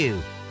 thank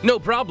you. No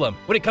problem.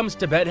 When it comes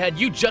to Bedhead,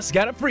 you just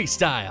gotta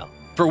freestyle.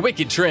 For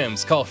wicked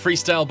trims, call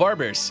Freestyle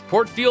Barbers,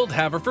 Portfield,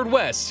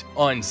 Haverfordwest,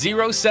 on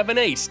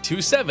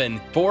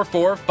 07827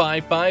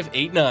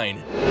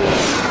 445589.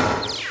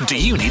 Do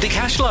you need a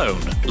cash loan?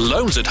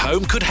 Loans at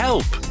Home could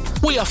help.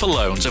 We offer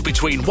loans of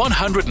between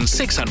 £100 and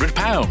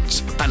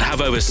 £600 and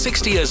have over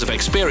 60 years of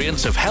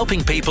experience of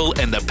helping people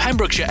in the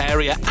Pembrokeshire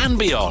area and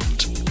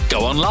beyond.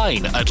 Go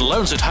online at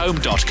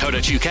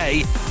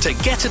loansathome.co.uk to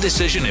get a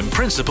decision in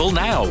principle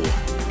now.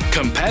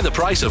 Compare the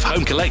price of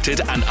home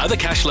collected and other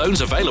cash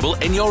loans available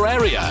in your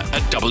area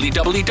at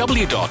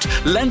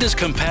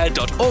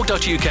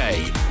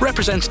www.lenderscompare.org.uk.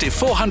 Representative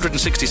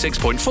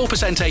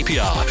 466.4%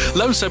 APR.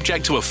 Loan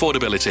subject to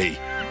affordability.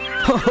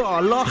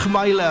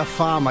 Lochmeyler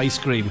Farm Ice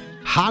Cream.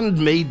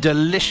 Handmade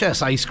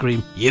delicious ice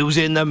cream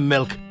using the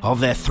milk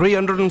of their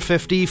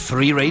 350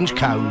 free-range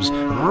cows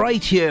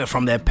right here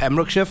from their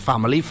Pembrokeshire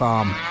family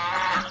farm.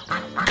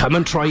 Come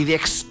and try the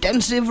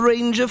extensive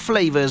range of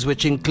flavours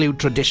which include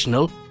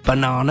traditional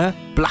banana,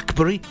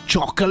 blackberry,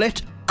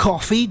 chocolate,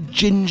 coffee,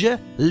 ginger,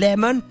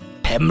 lemon,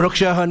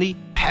 Pembrokeshire honey,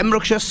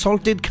 Pembrokeshire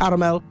salted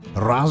caramel,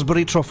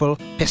 raspberry truffle,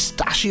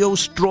 pistachio,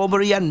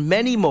 strawberry and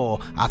many more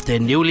at their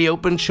newly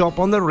opened shop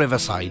on the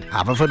Riverside,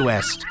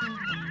 Haverfordwest.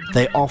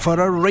 They offer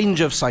a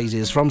range of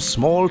sizes from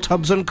small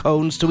tubs and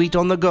cones to eat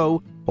on the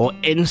go or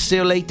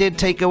insulated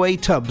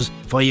takeaway tubs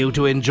for you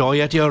to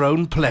enjoy at your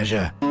own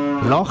pleasure.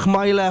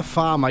 Lochmeyler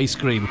Farm Ice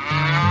Cream.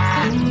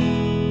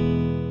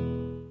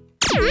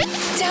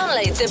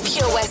 Download the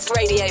Pure West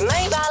Radio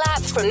mobile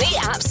app from the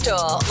App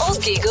Store or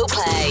Google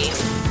Play.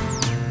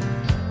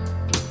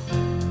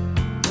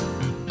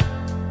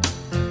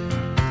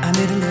 I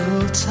need a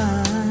little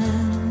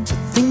time to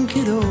think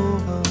it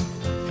over.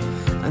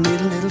 I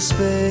need a little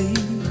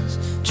space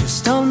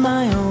just on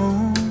my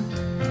own.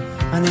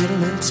 I need a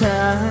little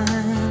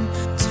time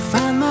to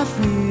find my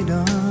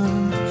freedom.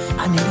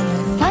 I need a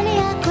little. Funny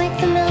how quick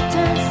the milk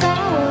turns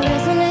sour,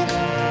 isn't it?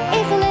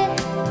 Isn't it?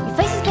 Your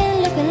face has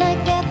been looking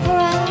like that for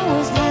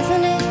hours,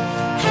 hasn't it?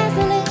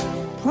 Hasn't it?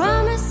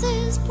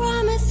 Promises,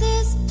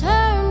 promises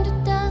turn to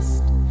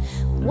dust.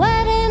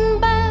 Wedding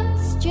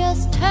bells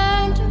just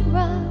turn to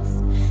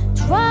rust.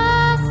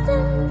 Trust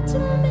into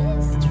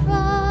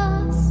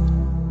mistrust.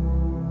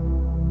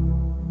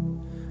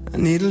 I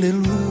need a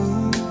little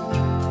room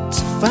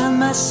to find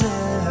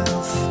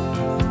myself.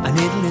 I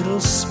need a little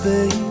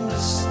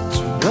space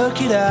to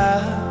work it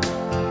out. I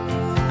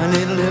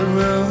need a little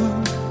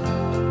room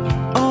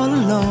all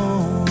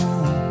alone.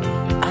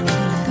 I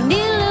need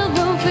a little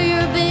room for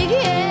your big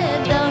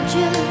head, don't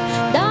you?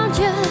 Don't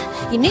you?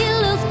 You need a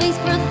little space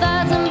for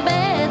 1,000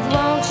 beds,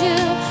 won't you?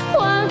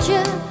 Won't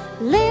you?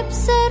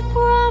 Lips that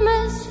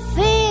promise,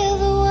 feel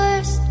the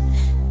worst.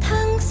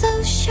 Tongue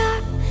so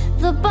sharp,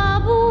 the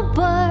bubble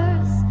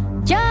bursts.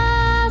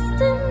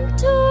 Just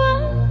into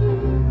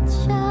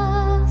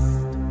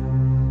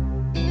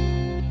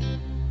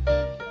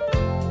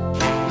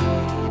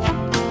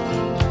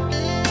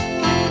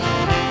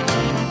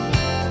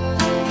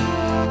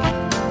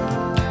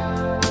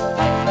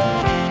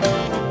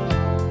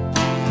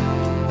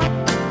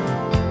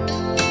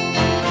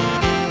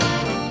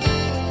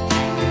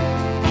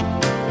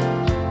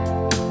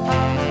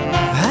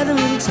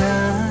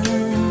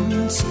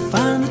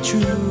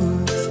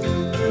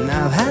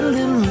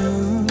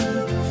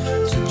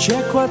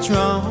what's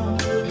wrong.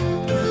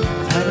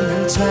 I've had a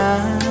little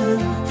time,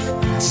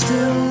 and I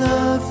still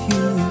love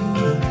you.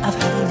 I've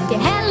had a little. You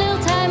had a little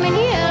time and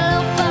you had a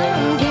little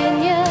fun,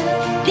 didn't ya?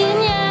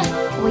 Didn't ya?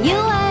 Well, you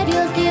had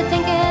yours, do you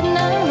think I had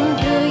none?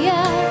 Do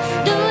ya?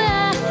 Do ya?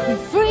 The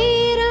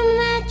freedom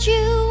that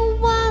you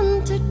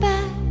wanted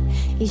back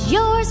is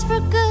yours for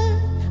good.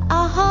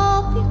 I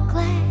hope you're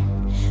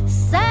glad.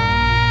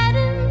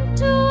 Saddened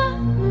to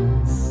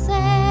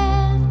unsaid.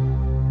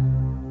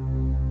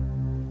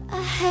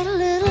 I had a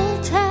little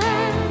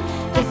time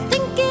to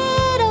think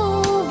it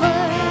over.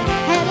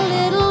 Had a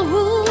little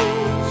room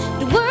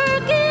to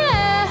work it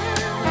out.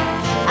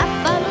 I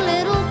found a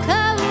little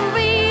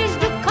courage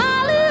to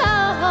call it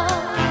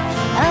off.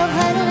 I've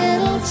had a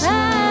little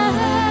time.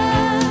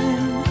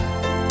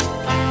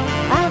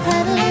 I've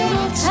had a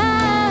little time.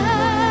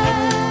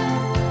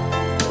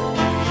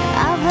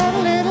 I've had a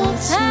little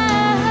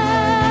time.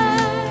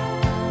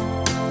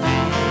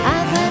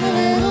 I've had a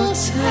little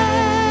time.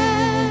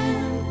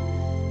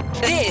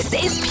 This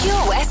is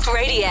Pure West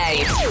Radio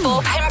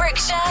for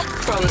Pembrokeshire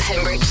from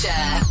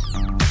Pembrokeshire.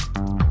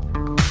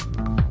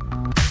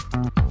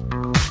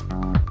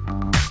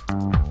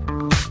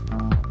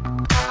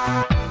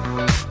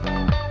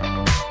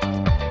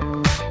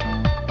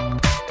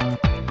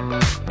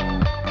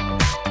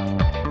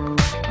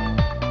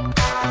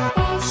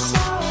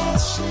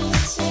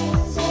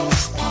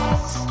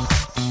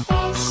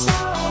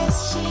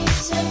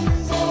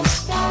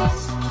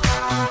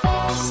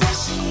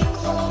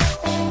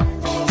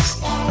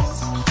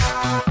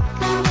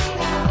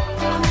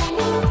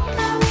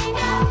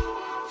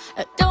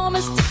 A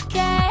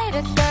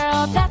domesticated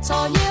girl, that's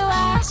all you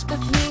ask of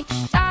me.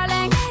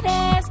 Darling, it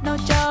is no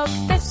joke,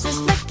 this is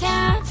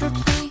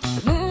lycanthropy.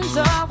 The moon's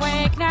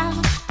awake now,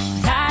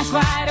 with eyes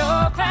wide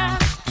open.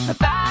 My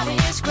body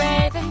is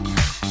craving,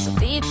 so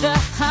feed the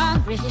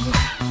hungry.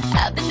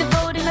 I've been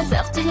devoting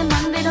myself to you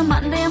Monday to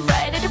Monday and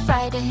Friday to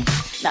Friday.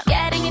 Not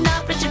getting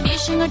enough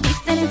retribution or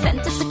decent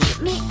incentives to keep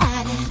me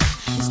at it.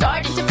 I'm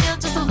starting to feel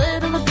just a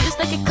little abused,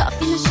 like a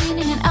coffee machine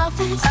in an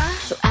office.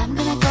 So I'm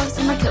gonna go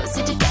somewhere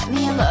closer to get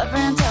me a lover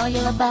and tell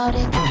you about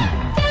it.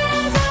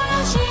 There's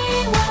a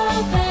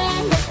she-wolf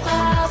in the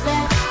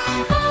closet.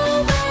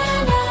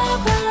 Open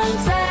up and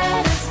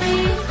set us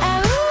free.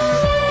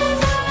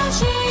 There's a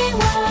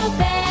she-wolf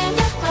in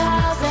your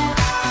closet.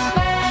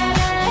 Let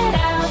it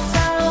out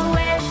so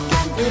it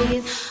can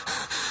breathe.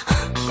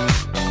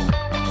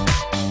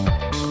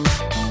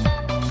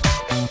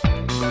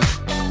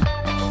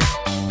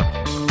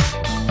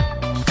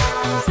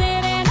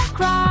 Sitting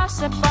across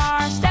the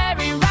bar,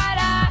 staring right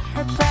at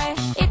her prey.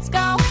 It's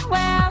going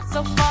well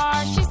so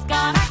far, she's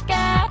gonna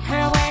get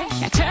her way.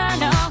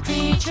 Nocturnal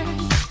creatures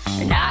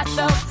are not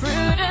so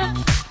prudent.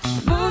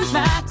 The moon's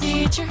my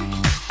teacher,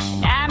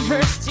 and I'm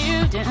her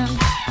student.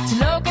 To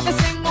look at the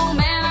single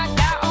man, I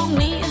got on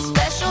me a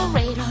special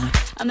radar.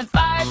 On the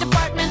fire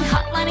department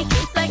hotline in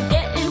case I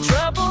get in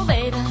trouble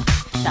later.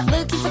 Not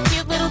looking for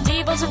cute little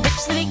divas or rich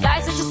city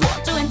guys that just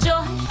want to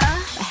enjoy.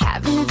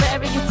 Having a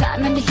very good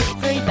time and behave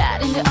very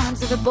bad in the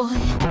arms of a boy.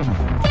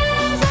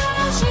 There's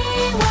a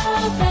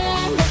she-wolf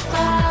in the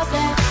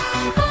closet.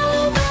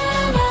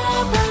 Open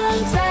up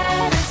and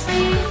set us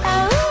free.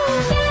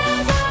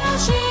 There's a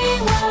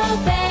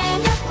she-wolf in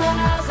your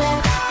closet.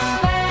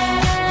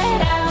 Let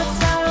it out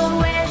so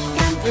it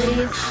can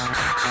breathe.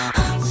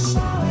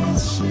 So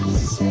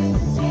she's in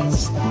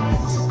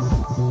disguise.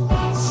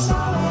 So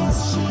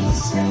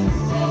she's in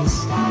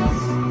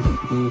disguise.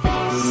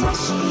 There's a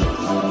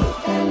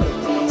she-wolf in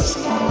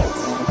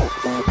disguise.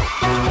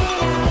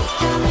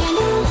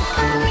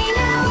 Coming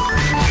out.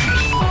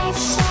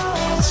 So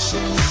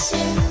she's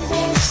in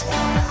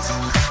disguise.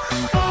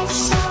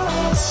 So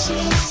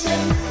she's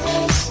in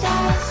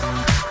disguise.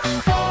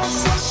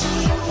 There's a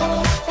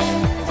she-wolf in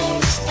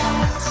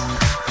disguise.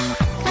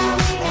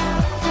 Coming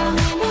out,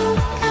 coming out,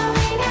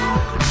 coming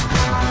out.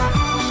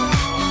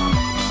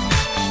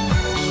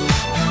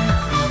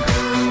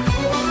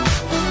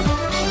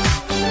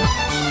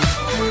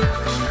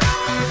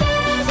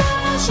 There's a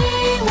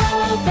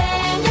she-wolf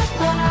in your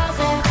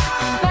closet.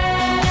 Let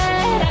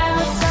it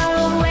out so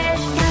it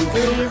can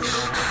breathe.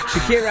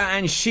 Shakira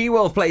and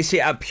She-Wolf place it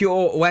at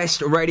Pure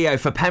West Radio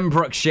for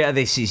Pembrokeshire.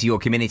 This is your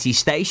community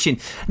station.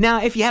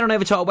 Now, if you head on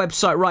over to our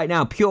website right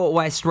now,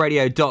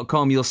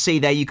 purewestradio.com, you'll see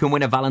there you can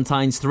win a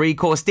Valentine's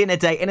 3-course dinner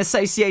date in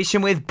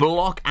association with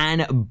Block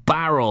and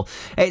Barrel.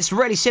 It's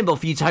really simple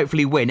for you to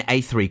hopefully win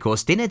a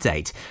 3-course dinner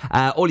date.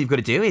 All you've got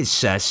to do is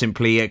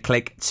simply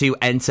click to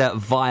enter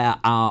via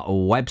our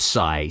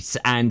website.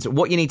 And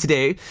what you need to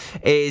do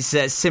is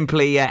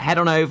simply head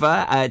on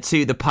over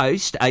to the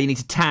post. You need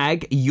to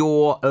tag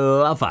your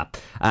lover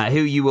discover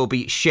who you will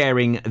be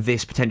sharing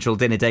this potential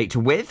dinner date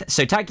with.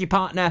 So tag your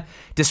partner,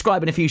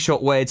 describe in a few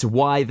short words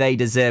why they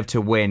deserve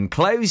to win.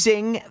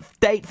 Closing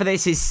date for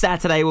this is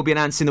Saturday. We'll be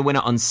announcing the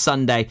winner on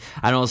Sunday.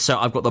 And also,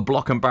 I've got the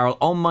Block and Barrel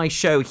on my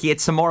show here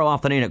tomorrow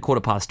afternoon at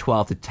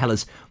 12:15 to tell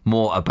us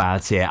more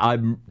about it.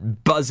 I'm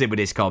buzzing with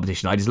this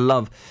competition. I just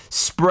love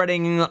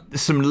spreading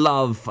some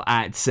love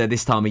at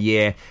this time of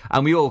year,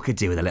 and we all could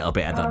do with a little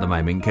bit of that at the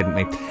moment, couldn't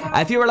we?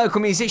 If you're a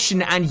local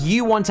musician and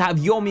you want to have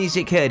your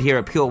music heard here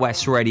at Pure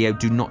West Radio,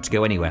 do not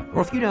go anywhere.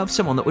 Or if you know of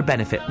someone that would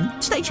benefit,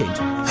 stay tuned.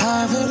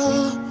 Have it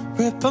all,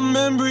 rip the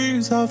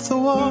memories of the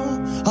war.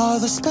 All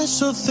the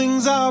special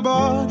things I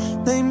bought,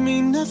 they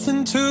mean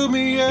nothing to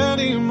me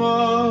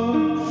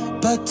anymore.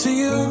 But to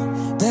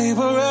you, they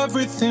were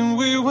everything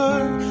we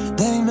were.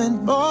 They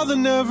meant more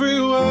than every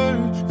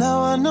word.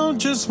 Now I know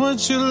just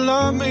what you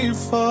love me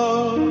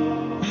for.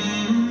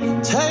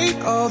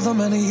 Take all the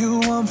money you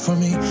want from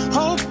me.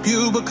 Hope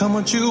you become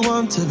what you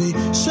want to be.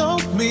 Show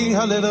me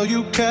how little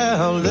you care,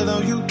 how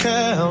little you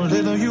care, how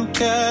little you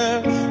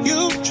care.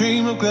 You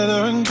dream of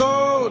glitter and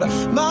gold.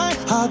 My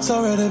heart's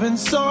already been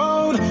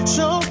sold.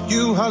 Show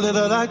you how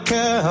little I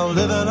care, how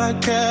little I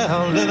care,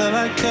 how little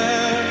I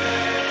care.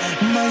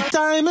 My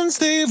diamonds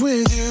leave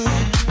with you.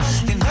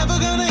 You're never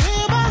gonna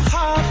hear my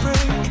heart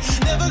break.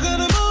 Never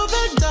gonna move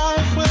the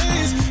dark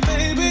ways.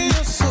 Baby,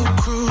 you're so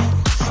cruel.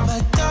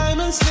 My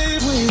diamonds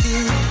leave with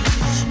you.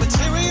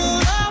 Material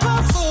love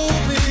will fool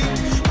me.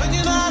 When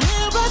you're not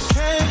here, I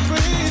can't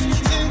breathe.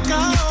 Think I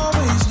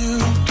always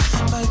knew.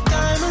 My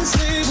diamonds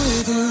leave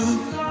with you.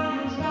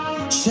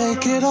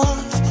 Shake it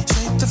off.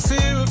 Shake the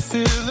fear of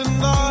feeling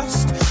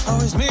lost.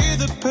 Always me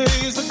that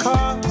pays the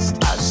cost.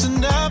 I should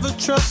never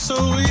trust so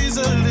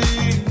easily.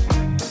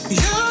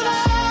 You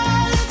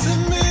lied to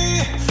me,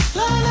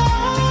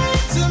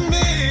 lied to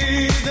me.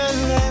 Then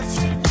left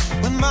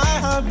with my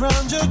heart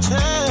round your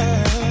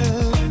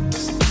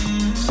chest.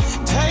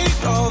 Take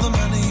all the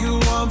money you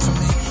want from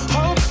me.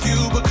 Hope you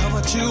become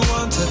what you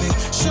want to be.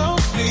 Show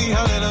me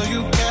how little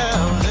you care,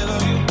 how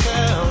little you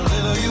care, how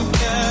little you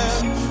care.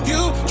 You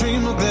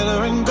dream of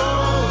glitter and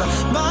gold.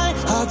 My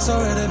heart's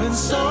already been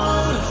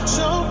sold.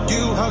 Show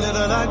you how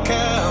little I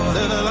care, how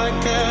little I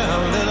care,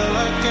 how little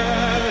I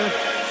care.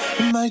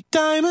 My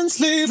diamonds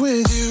leave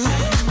with you.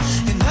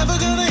 You're never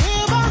gonna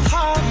hear my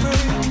heart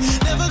break.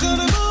 Never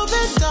gonna move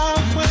the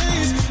dark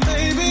ways.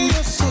 Baby,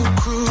 you're so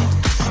cruel.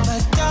 My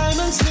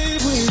diamonds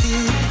leave with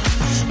you.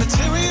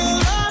 Material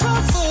love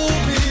will fool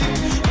me.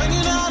 When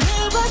you're not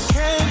here, I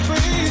can't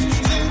breathe.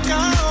 Think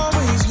I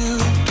always knew.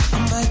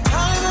 My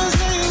diamonds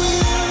leave with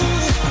you.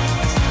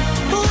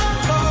 Ooh,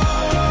 oh,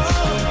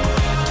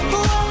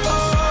 ooh,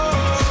 oh,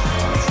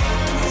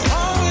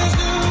 always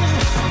knew.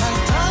 My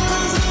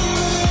diamonds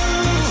leave with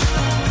you.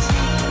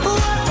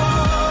 Ooh,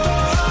 oh,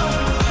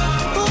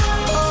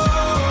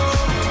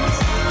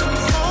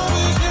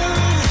 always knew.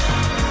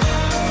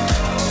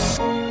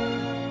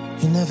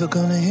 You're never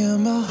gonna hear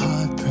my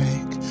heart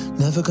break.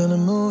 Never gonna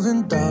move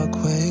in dark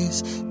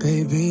ways.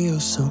 Baby, you're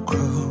so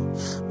cruel.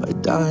 My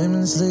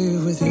diamonds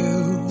leave with you.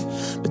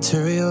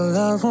 Material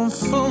love won't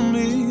fool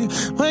me.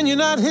 When you're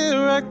not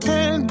here, I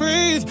can't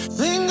breathe.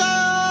 Think I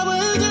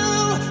always do.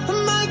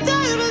 My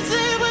diamonds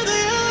leave with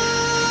you.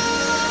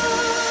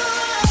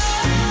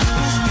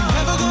 You're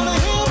never gonna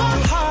hear my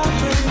heart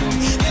break.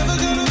 Never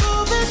gonna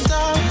move in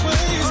dark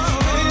ways.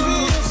 Baby,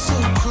 you're so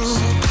cruel.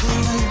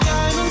 My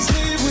diamonds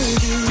leave with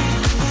you.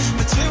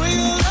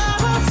 Material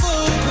love will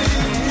fool me.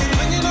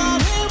 When you're not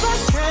here, I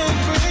can't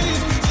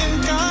breathe.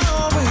 Think I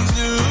always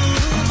knew.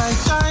 My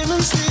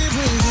diamonds leave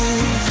with you.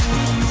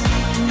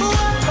 Ooh,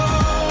 oh,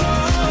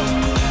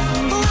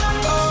 ooh,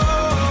 oh,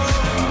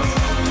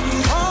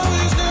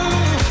 always knew.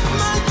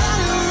 My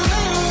diamonds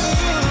leave with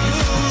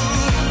you.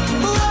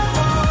 Ooh,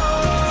 oh,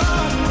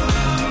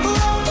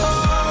 ooh,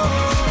 oh,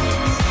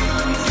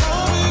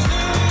 always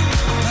knew.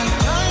 My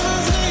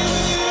diamonds leave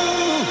with you.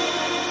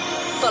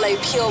 Follow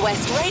Pure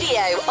West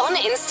Radio on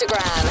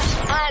Instagram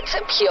at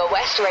Pure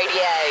West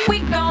Radio. We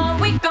gon'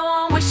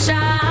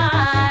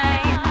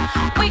 shine.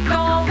 We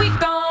gon'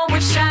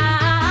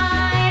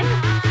 shine.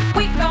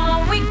 We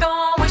gon'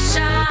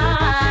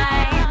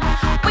 shine.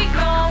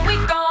 We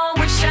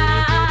gon'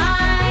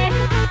 shine.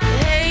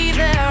 Hey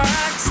there,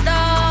 rock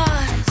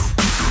stars.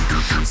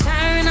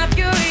 Turn up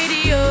your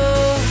radio.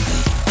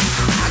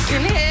 I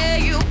can hear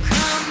you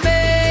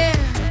coming.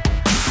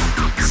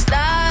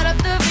 Start up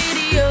the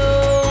video.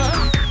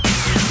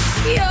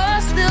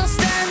 You're still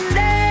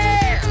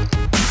standing.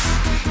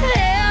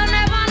 They'll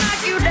never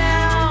knock you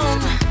down.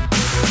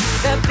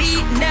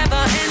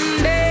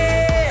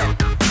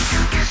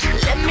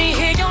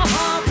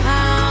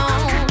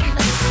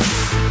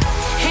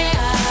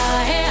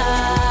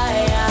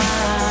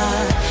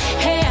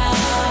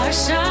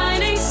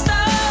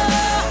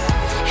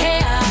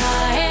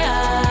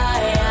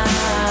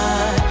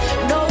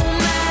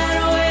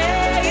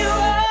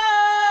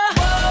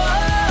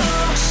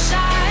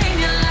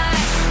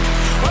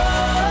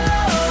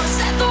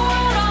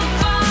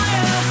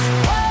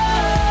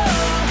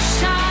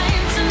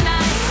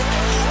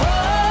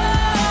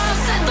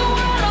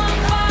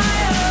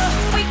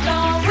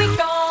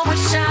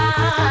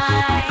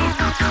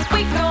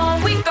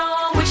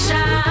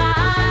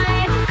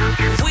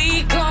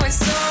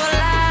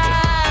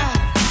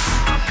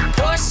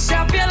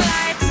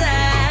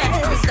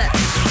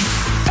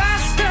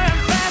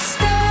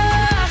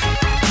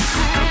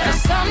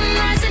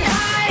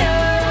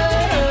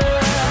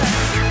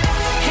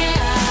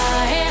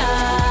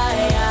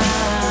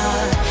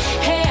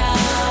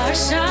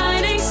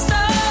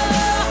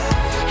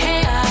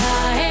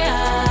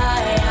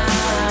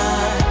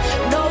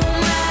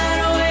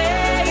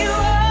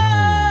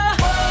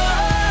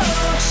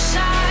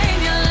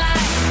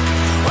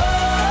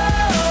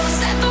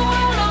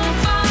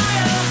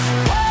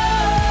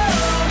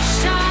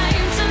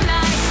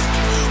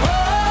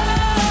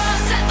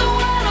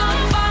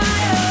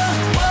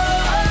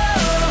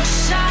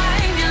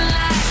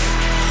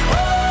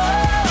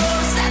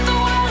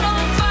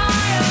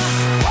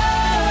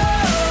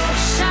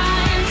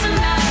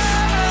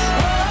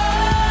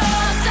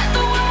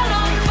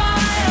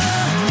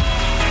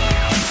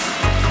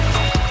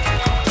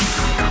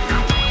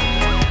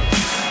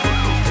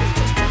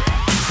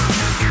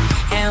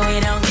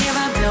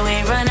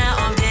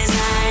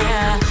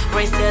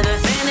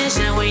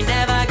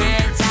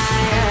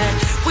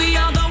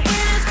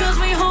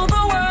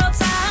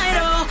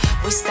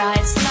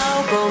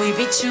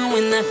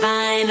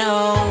 I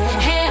know.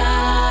 Hey,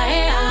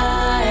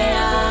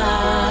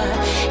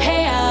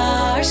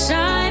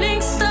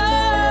 shining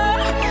star.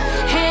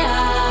 Hey,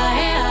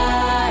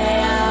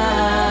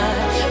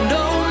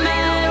 no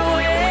matter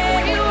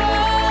where you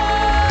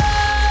are.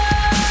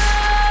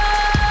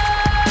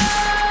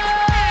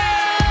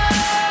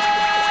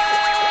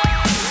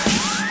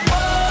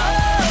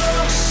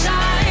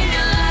 Shine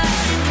your light.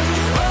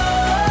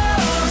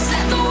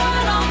 Set the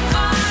world on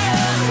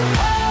fire.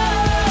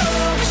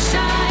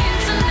 Shine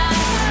tonight.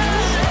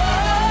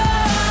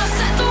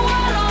 Set the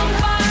world on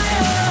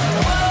fire.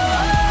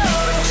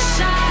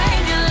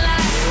 Shine your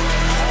light.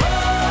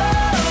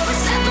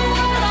 Set the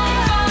world on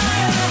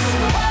fire.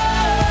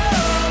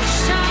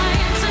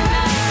 Shine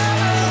tonight.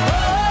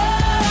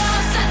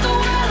 Set the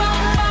world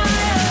on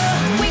fire.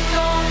 We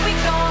gon'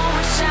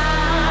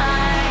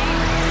 shine.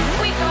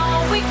 We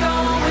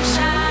gon'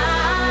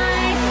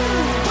 shine.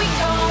 We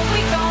gon'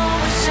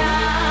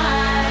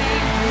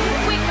 shine.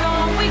 We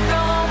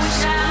gon'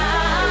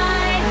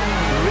 shine.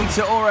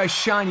 Rita Ora,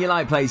 Shine Your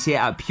Light plays here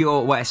at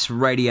Pure West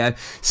Radio.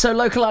 So,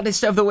 local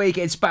artist of the week,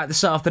 it's back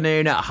this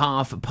afternoon at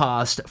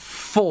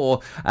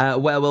 4:30,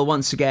 where we'll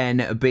once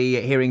again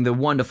be hearing the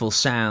wonderful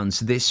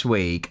sounds this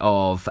week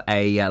of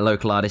a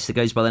local artist that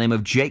goes by the name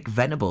of Jake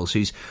Venables,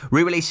 who's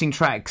re-releasing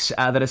tracks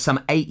that are some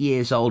 8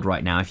 years old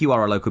right now. If you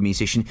are a local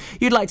musician,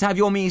 you'd like to have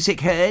your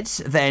music heard,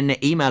 then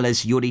email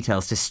us your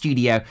details to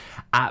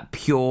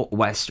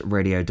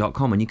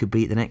studio@purewestradio.com and you could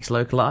be the next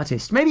local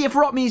artist. Maybe if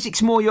rock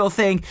music's more your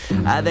thing,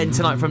 then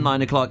tonight from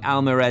 9 o'clock,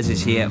 Al Mirez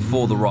is here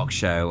for The Rock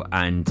Show,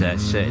 and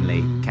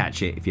certainly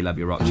catch it if you love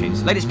your rock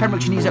tunes. Latest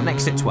Pembrokeshire news up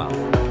next at 12.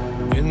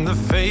 In the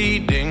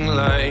fading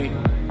light,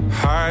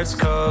 hearts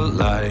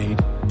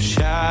collide,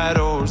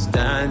 shadows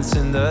dance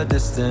in the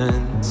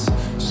distance.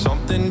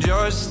 Something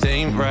just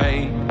ain't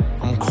right,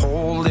 I'm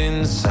cold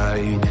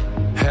inside.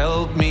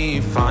 Help me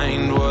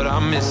find what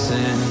I'm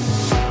missing.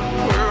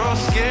 We're all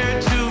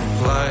scared to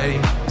fly,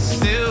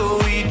 still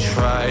we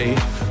try.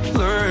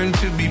 Learn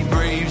to be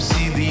brave,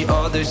 see the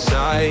other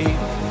side.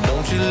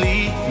 Won't you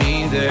lead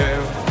me there?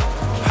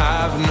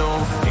 Have no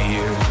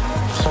fear.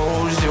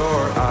 Close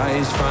your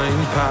eyes,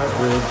 find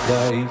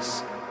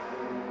paradise.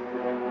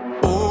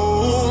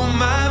 Oh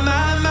my,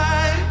 my,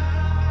 my.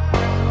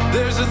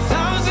 There's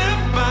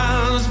 1,000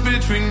 miles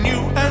between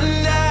you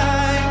and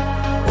I.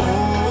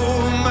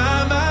 Oh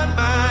my, my,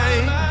 my.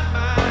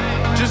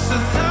 Just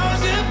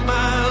 1,000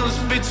 miles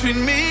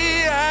between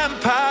me and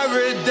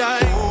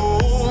paradise.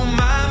 Oh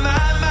my,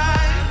 my, my.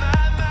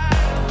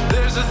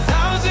 There's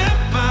 1,000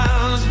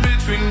 miles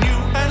between you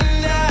and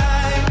I.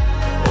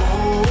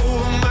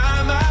 Oh my,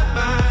 my,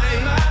 my.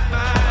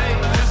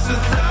 Just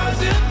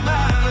 1,000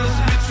 miles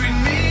between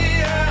me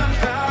and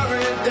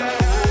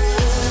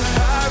paradise.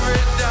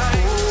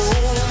 Paradise. Oh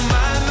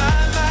my, my,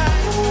 my.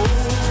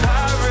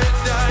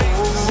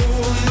 Paradise.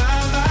 Oh my,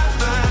 my,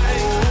 my.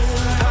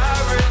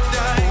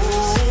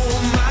 Paradise. Oh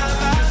my,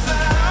 my,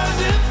 my.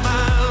 1,000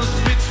 miles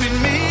between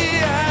me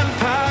and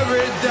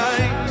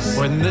paradise.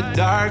 When the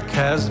dark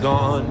has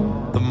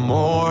gone, the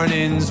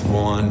morning's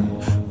won.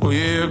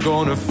 We're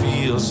gonna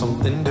feel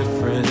something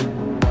different.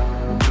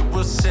 It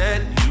will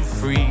set you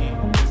free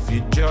if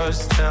you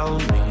just tell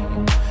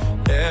me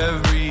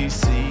every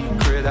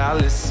secret I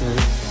listen.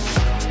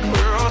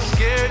 We're all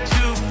scared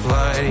to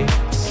fly,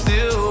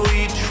 still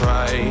we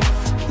try.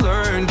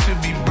 Learn to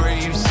be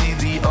brave, see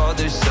the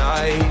other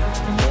side.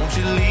 Won't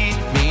you lead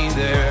me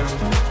there?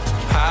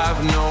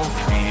 Have no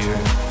fear.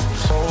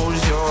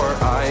 Close your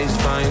eyes,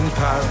 find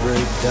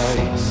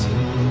paradise.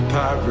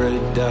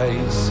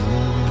 Paradise,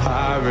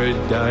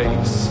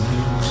 paradise.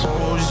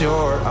 Close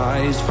your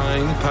eyes,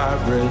 find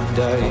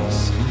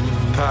paradise.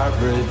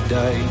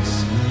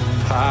 Paradise,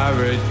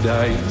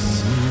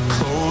 paradise.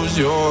 Close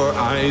your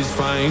eyes,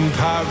 find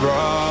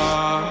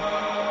para.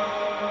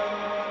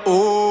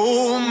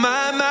 Oh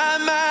my, my,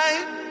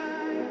 my.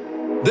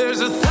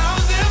 There's 1,000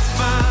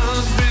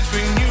 miles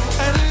between you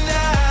and I.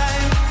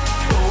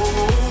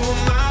 Oh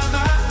my,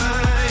 my,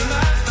 my.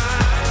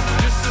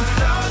 Just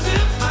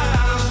 1,000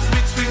 miles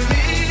between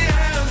me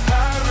and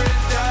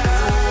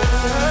paradise.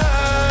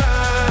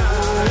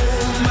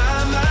 Oh my,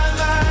 my,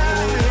 my.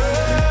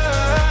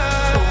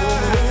 Oh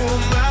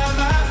my,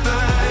 my,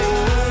 my.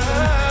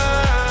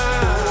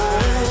 Oh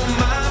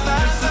my,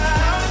 my,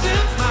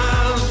 1,000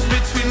 miles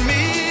between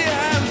me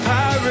and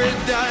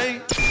paradise.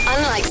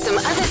 Unlike some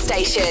other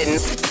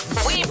stations,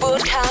 we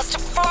broadcast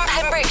from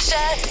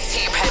Pembrokeshire to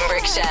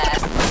Pembrokeshire.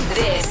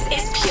 This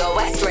is Pure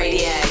West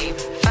Radio.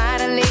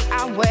 Finally,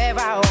 I'm where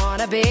I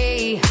wanna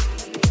be.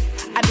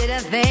 I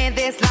didn't think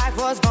this life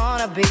was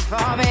gonna be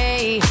for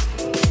me.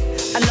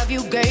 I love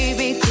you gave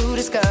me to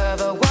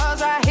discover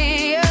was right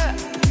here.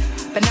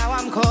 But now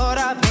I'm caught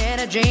up in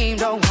a dream,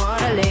 don't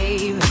wanna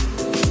leave.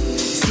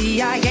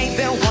 See, I ain't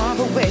been one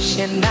for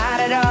wishing, not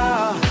at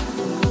all.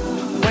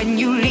 When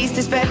you least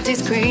expect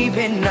it's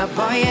creeping up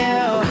on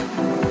you.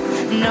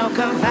 No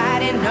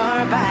confiding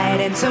nor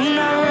abiding to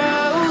no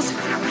rules.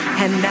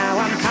 And now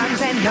I'm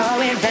content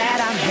knowing that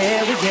I'm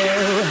here with you.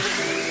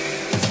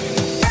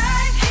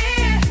 Right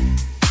here,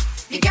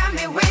 you got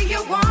me where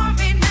you want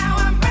me. Now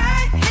I'm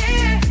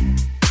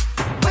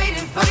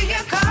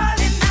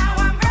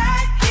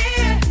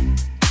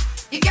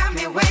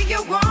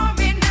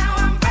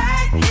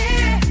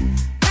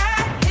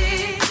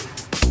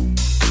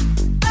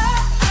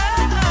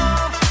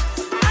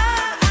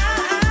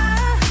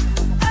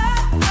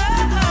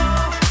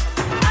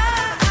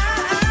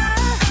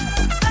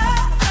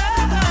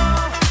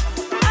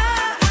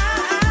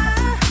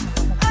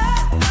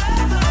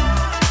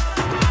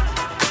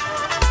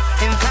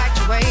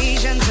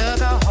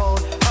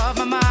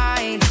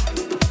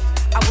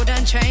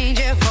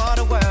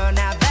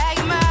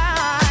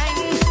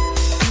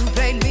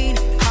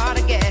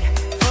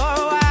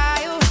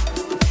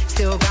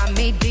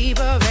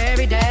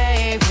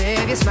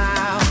your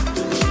smile.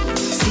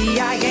 See,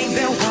 I ain't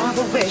been one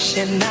for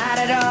wishing, not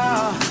at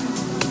all.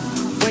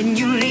 When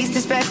you least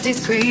expect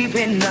it's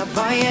creeping up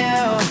on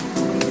you.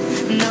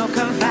 No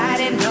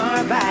confiding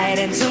nor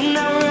abiding to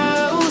no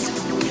rules.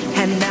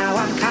 And now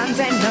I'm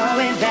content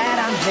knowing that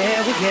I'm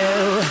here with you.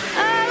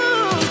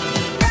 Oh,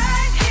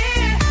 right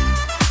here.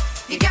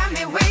 You got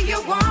me where you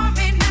want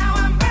me. Now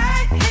I'm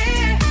right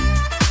here.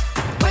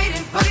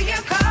 Waiting for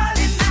your call.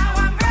 And now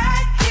I'm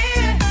right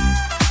here.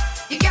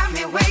 You got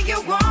me where you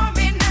want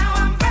me. Now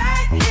I'm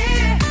right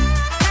here.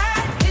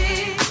 Right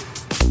here.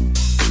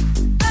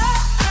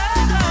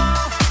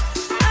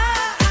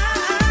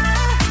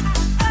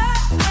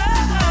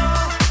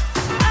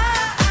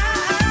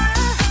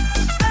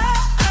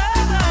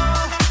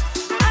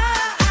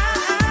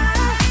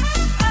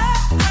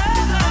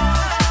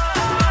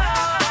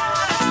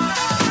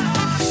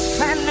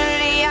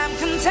 Finally, I'm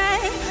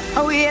content.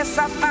 Oh, yes,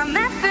 I found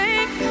that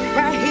thing.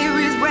 Right here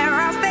is where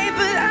I'll stay,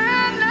 but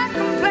I'm not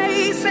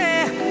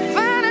complacent.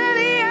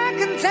 Finally, I'm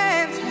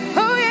content.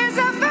 Oh, yes,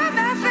 I found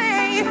that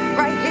thing.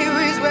 Right here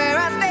is where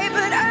I stay,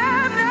 but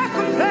I'm not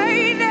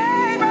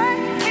complaining.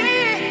 Right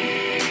here,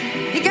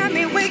 you got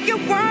me where you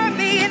want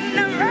me, and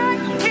I'm right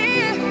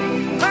here,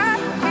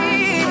 right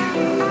here.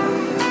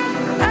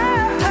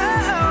 Oh,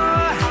 oh,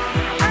 oh.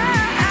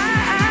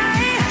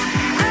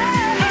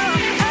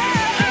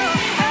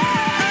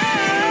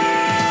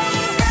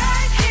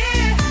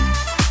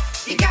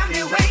 You got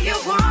me where you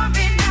want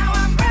me, now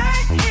I'm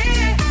right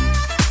here.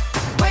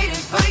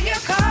 Waiting for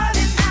your call,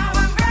 and now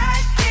I'm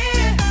right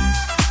here.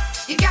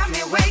 You got me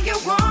where you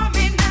want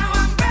me, now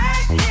I'm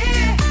right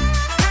here.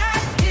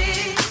 Right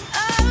here.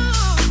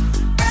 Oh,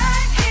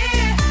 right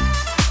here.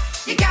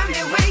 You got me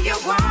where you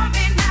want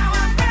me, now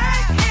I'm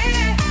right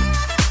here.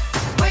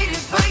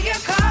 Waiting for your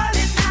call,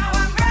 and now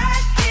I'm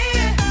right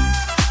here.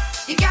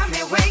 You got me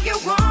where you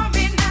want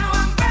me, now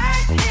I'm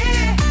right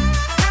here.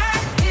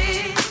 Right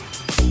here.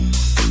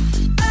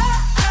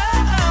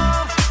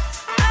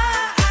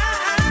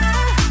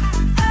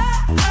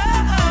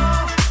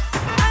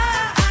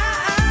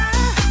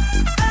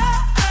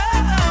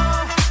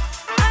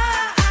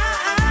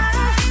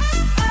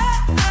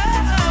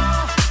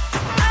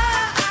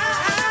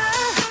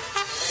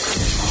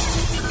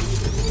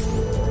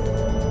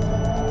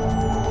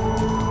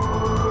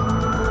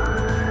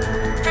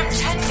 From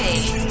Tenby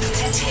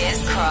to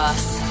Tears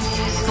Cross.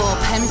 For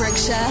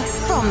Pembrokeshire,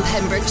 from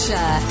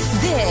Pembrokeshire,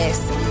 this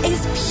is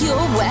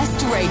Pure West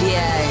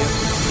Radio.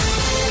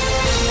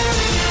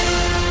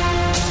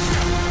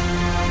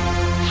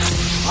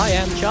 I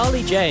am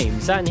Charlie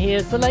James, and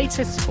here's the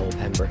latest for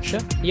Pembrokeshire.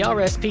 The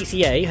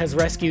RSPCA has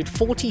rescued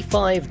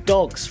 45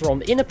 dogs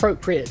from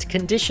inappropriate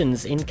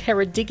conditions in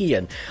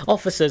Ceredigion.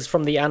 Officers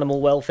from the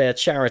animal welfare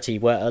charity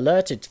were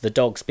alerted to the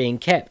dogs being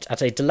kept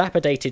at a dilapidated